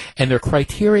done it, and their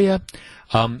criteria,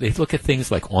 they look at things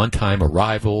like on-time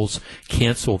arrivals,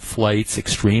 canceled flights,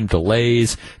 extreme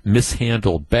delays,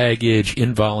 mishandled baggage,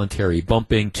 involuntary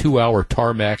bumping, 2-hour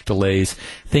tarmac delays,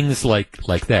 things like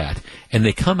that. And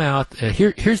they come out,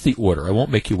 here's the order. I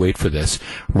won't make you wait for this.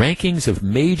 Rankings of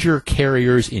major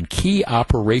carriers in key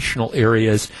operational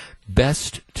areas,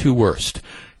 best to worst.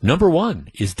 Number one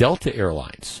is Delta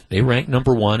Airlines. They rank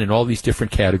number one in all these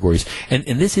different categories. And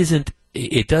this isn't,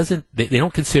 it doesn't, they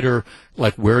don't consider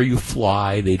like where you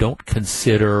fly. They don't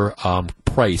consider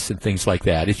price and things like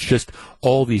that. It's just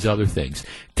all these other things.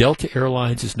 Delta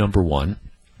Airlines is number one.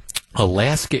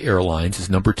 Alaska Airlines is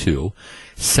number two.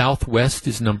 Southwest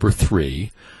is number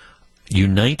three.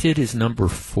 United is number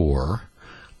four.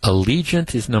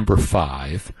 Allegiant is number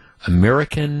five.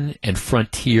 American and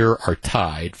Frontier are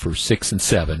tied for 6 and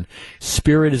 7.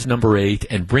 Spirit is number 8,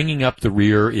 and bringing up the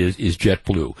rear is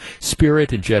JetBlue.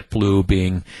 Spirit and JetBlue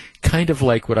being kind of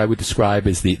like what I would describe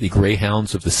as the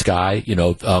greyhounds of the sky. You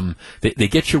know, they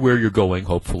get you where you're going,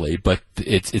 hopefully, but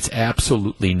it's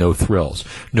absolutely no frills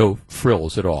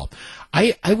at all.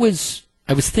 I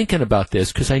was thinking about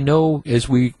this because I know as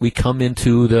we come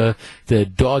into the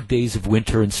dog days of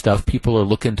winter and stuff, people are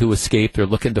looking to escape. They're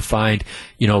looking to find,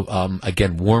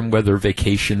 again, warm weather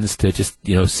vacations to just,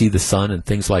 see the sun and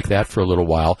things like that for a little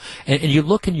while. And you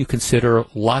look and you consider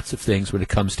lots of things when it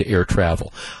comes to air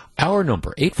travel. Our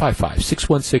number,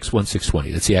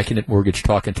 855-616-1620. That's the Acunet Mortgage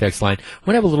Talk and Text line. I want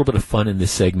to have a little bit of fun in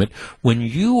this segment. When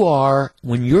you're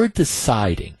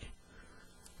deciding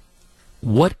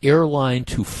what airline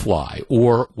to fly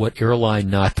or what airline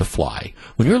not to fly,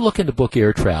 when you're looking to book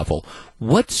air travel,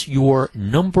 what's your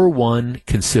number one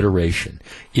consideration?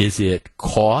 Is it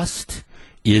cost?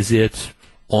 Is it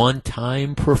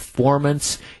on-time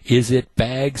performance? Is it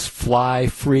bags fly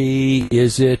free?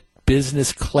 Is it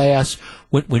business class?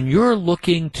 When you're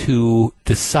looking to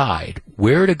decide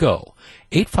where to go,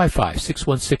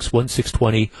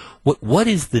 855-616-1620, what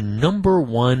is the number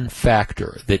one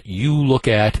factor that you look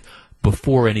at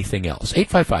before anything else?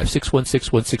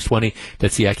 855-616-1620.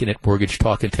 That's the Acunet Mortgage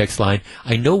Talk and Text line.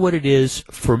 I know what it is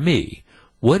for me.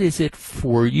 What is it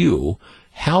for you?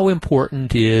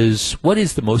 What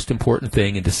is the most important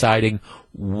thing in deciding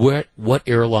what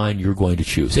airline you're going to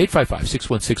choose?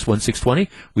 855-616-1620.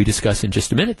 We discuss in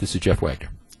just a minute. This is Jeff Wagner.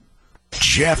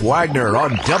 Jeff Wagner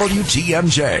on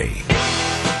WTMJ.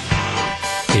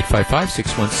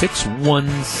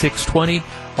 855-616-1620.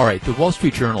 All right, the Wall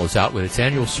Street Journal is out with its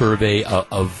annual survey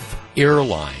of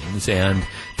airlines, and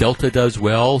Delta does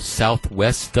well,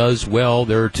 Southwest does well.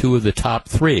 They're two of the top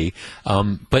three,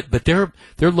 but they're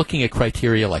looking at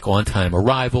criteria like on-time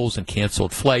arrivals and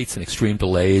canceled flights and extreme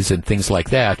delays and things like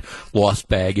that, lost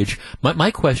baggage.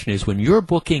 My question is, when you're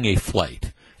booking a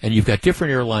flight and you've got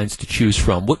different airlines to choose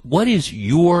from, what is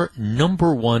your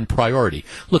number one priority?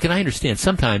 Look, and I understand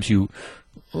sometimes you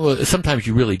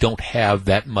really don't have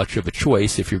that much of a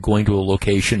choice if you're going to a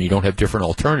location. You don't have different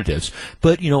alternatives.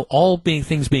 But, all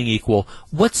things being equal,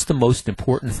 what's the most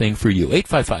important thing for you?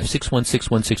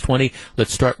 855-616-1620.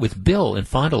 Let's start with Bill in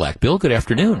Fond du Lac. Bill, good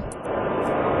afternoon.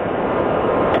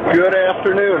 Good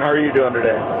afternoon. How are you doing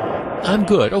today? I'm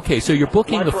good. Okay, so you're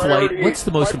booking the flight. What's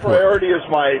the most important? My priority is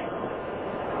my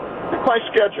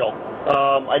schedule.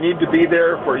 I need to be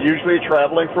there for usually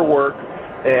traveling for work,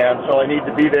 and so I need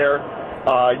to be there.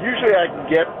 Usually I can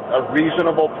get a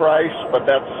reasonable price, but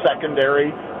that's secondary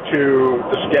to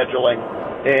the scheduling.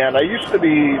 And I used to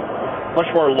be much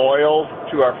more loyal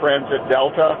to our friends at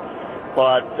Delta,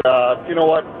 but you know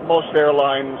what? Most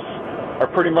airlines are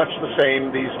pretty much the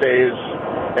same these days,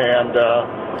 and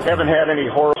haven't had any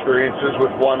horror experiences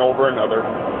with one over another.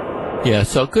 Yeah,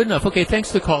 so good enough. Okay,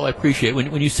 thanks for the call. I appreciate it.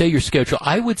 When you say your schedule,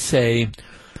 I would say,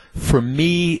 for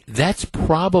me, that's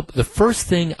probably the first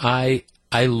thing I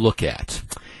look at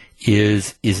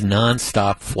is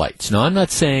nonstop flights. Now, I'm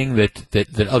not saying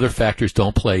that other factors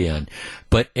don't play in,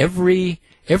 but every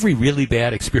every really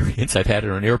bad experience I've had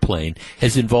on an airplane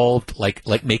has involved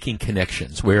like making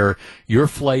connections where your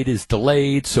flight is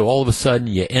delayed, so all of a sudden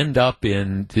you end up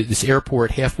in this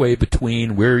airport halfway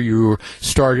between where you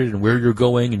started and where you're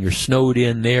going, and you're snowed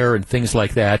in there and things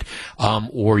like that,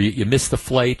 or you miss the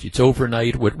flight, it's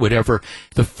overnight, whatever.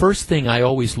 The first thing I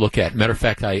always look at, matter of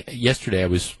fact, yesterday I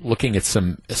was looking at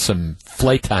some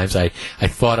flight times. I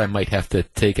thought I might have to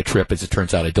take a trip. As it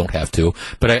turns out, I don't have to.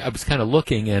 But I was kind of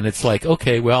looking, and it's like,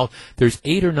 okay, well, there's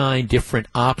 8 or 9 different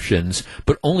options,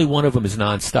 but only one of them is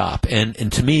nonstop.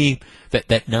 And to me, that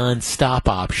nonstop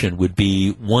option would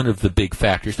be one of the big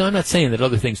factors. Now, I'm not saying that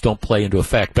other things don't play into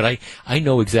effect, but I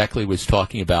know exactly what it's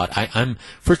talking about.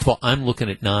 First of all, I'm looking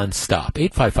at nonstop.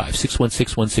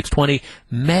 855-616-1620.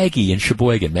 Maggie in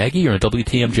Sheboygan. Maggie, you're on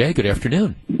WTMJ. Good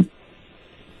afternoon.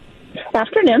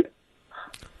 Afternoon.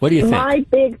 What do you think? My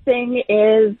big thing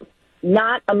is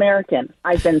not American.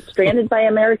 I've been stranded by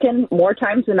American more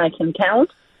times than I can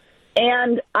count,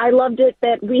 and I loved it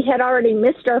that we had already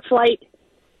missed our flight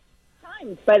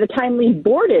times by the time we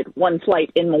boarded one flight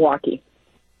in Milwaukee.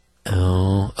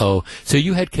 Oh, so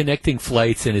you had connecting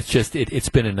flights, and it's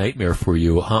been a nightmare for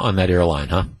you, huh, on that airline,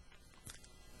 huh?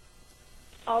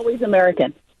 Always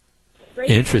American.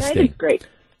 Great. Interesting. United's great.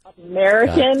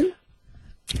 American,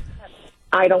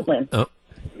 I don't win. Oh.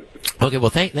 Okay,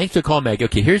 well, thanks for calling, Maggie.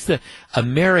 Okay, here's the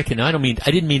American. I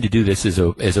didn't mean to do this as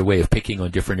a way of picking on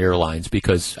different airlines,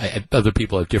 because other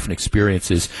people have different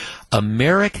experiences.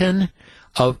 American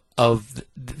of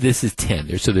this is 10.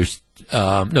 There's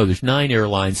 9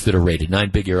 airlines that are rated, 9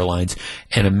 big airlines,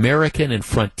 and American and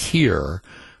Frontier,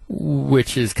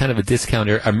 which is kind of a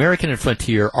discount. American and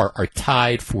Frontier are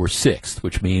tied for 6th,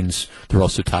 which means they're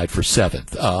also tied for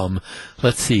 7th.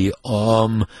 Let's see.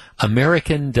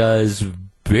 American does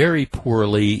very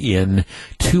poorly in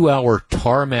 2-hour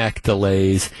tarmac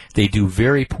delays. They do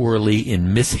very poorly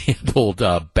in mishandled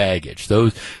baggage.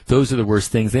 Those are the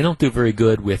worst things. They don't do very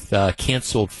good with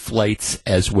canceled flights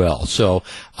as well. So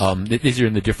these are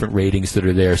in the different ratings that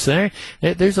are there. So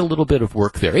there's a little bit of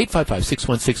work there.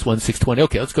 855-616-1620.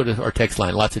 Okay, let's go to our text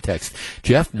line. Lots of text.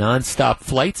 Jeff, nonstop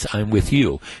flights. I'm with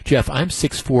you. Jeff, I'm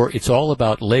 6'4". It's all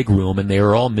about leg room, and they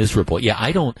are all miserable. Yeah,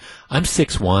 I'm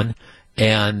 6'1".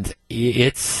 And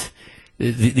it's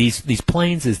these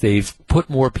planes, as they've put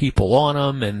more people on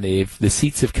them, and the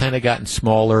seats have kind of gotten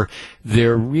smaller.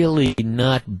 They're really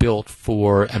not built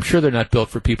for. I'm sure they're not built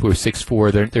for people who are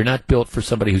 6'4". They're not built for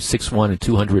somebody who's 6'1" and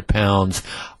 200 pounds.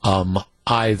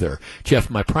 Either.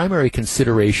 Jeff, my primary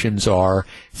considerations are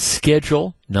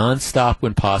schedule, nonstop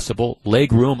when possible,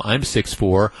 leg room, I'm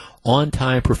 6'4",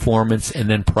 on-time performance, and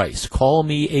then price. Call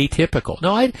me atypical.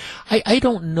 No, I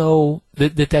don't know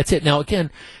that's it. Now, again,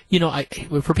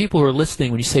 for people who are listening,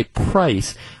 when you say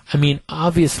price,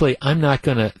 obviously, I'm not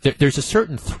going to, there's a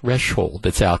certain threshold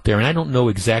that's out there, and I don't know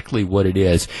exactly what it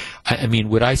is.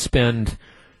 Would I spend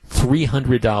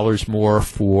 $300 more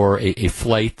for a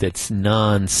flight that's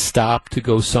non-stop to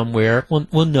go somewhere?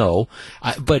 Well, no.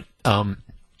 But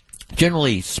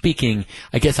generally speaking,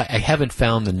 I guess I haven't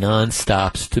found the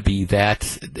non-stops to be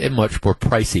that much more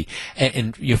pricey.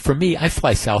 And for me, I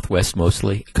fly Southwest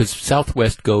mostly, because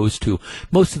Southwest goes to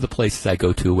most of the places I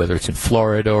go to, whether it's in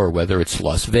Florida or whether it's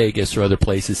Las Vegas or other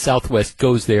places. Southwest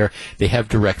goes there. They have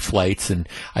direct flights, and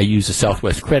I use a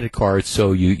Southwest credit card,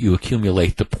 so you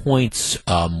accumulate the points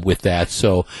with that.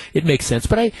 So it makes sense.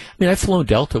 But I've flown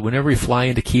Delta. Whenever you fly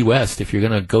into Key West, if you're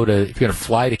going to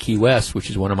fly to Key West, which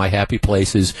is one of my happy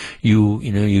places,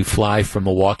 you fly from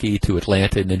Milwaukee to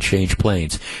Atlanta and then change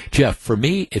planes. Jeff, for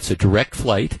me, it's a direct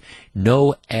flight,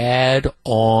 no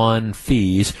add-on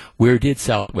fees. Where did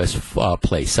Southwest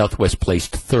place? Southwest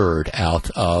placed 3rd out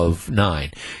of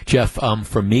 9. Jeff,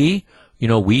 for me,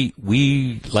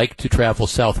 we like to travel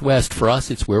Southwest. For us,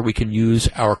 it's where we can use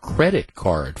our credit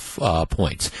card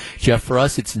points. Jeff, for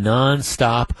us, it's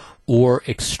nonstop or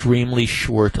extremely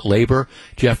short labor.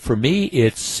 Jeff, for me,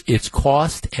 it's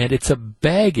cost, and it's a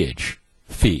baggage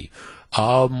fee.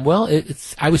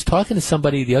 I was talking to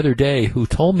somebody the other day who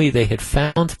told me they had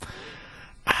found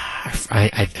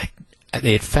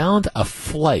they had found a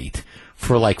flight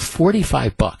for like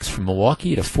 $45 from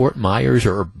Milwaukee to Fort Myers,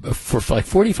 or for like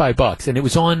 $45, and it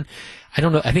was on, I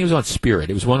don't know, I think it was on Spirit.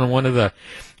 It was on one of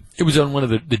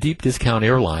the deep discount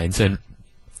airlines, and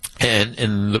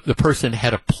and the person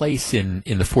had a place in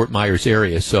the Fort Myers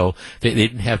area, so they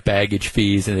didn't have baggage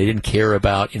fees, and they didn't care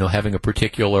about, having a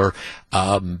particular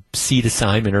seat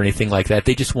assignment or anything like that.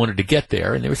 They just wanted to get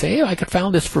there, and they would say, hey, I could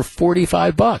found this for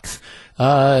 $45.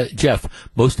 Jeff,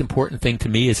 most important thing to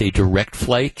me is a direct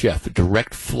flight. Jeff, a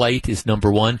direct flight is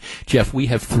number one. Jeff, we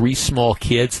have 3 small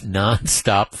kids.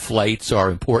 Non-stop flights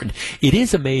are important. It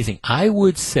is amazing. I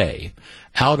would say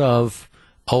out of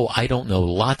I don't know,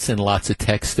 lots and lots of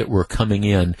texts that were coming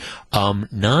in.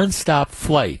 Nonstop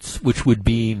flights, which would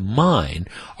be mine,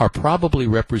 are probably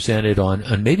represented on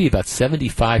maybe about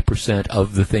 75%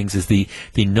 of the things as the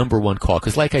number one call.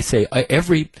 Because like I say, I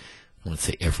won't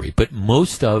say every, but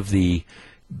most of the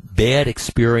bad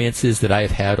experiences that I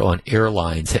have had on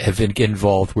airlines have been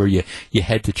involved where you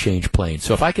had to change planes.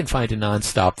 So if I can find a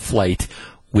nonstop flight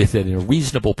with it at a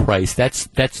reasonable price, that's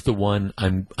the one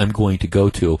I'm going to go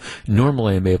to.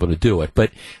 Normally I'm able to do it.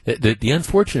 But the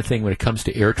unfortunate thing when it comes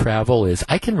to air travel is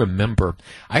I remember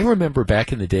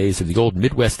back in the days of the old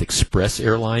Midwest Express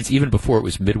Airlines, even before it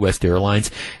was Midwest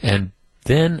Airlines, and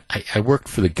then I worked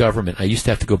for the government. I used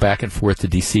to have to go back and forth to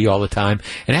D.C. all the time,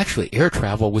 and actually air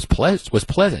travel was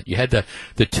pleasant. You had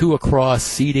the 2 across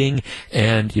seating,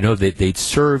 and they'd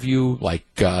serve you like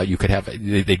you could have.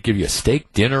 They'd give you a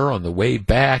steak dinner on the way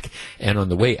back, and on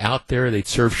the way out there they'd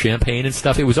serve champagne and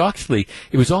stuff. You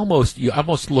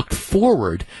almost looked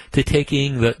forward to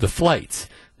taking the flights.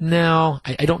 Now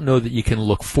I don't know that you can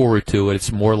look forward to it.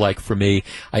 It's more like, for me,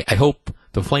 I hope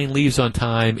the plane leaves on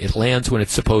time, it lands when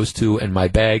it's supposed to, and my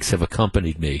bags have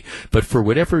accompanied me. But for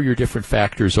whatever your different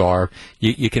factors are,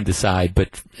 you can decide.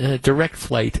 But direct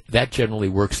flight, that generally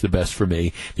works the best for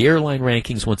me. The airline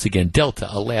rankings, once again, Delta,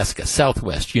 Alaska,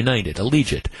 Southwest, United,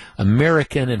 Allegiant,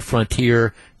 American, and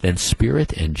Frontier, then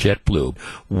Spirit and JetBlue.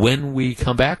 When we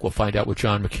come back, we'll find out what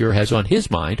John McCure has on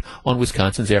his mind on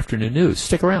Wisconsin's Afternoon News.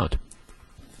 Stick around.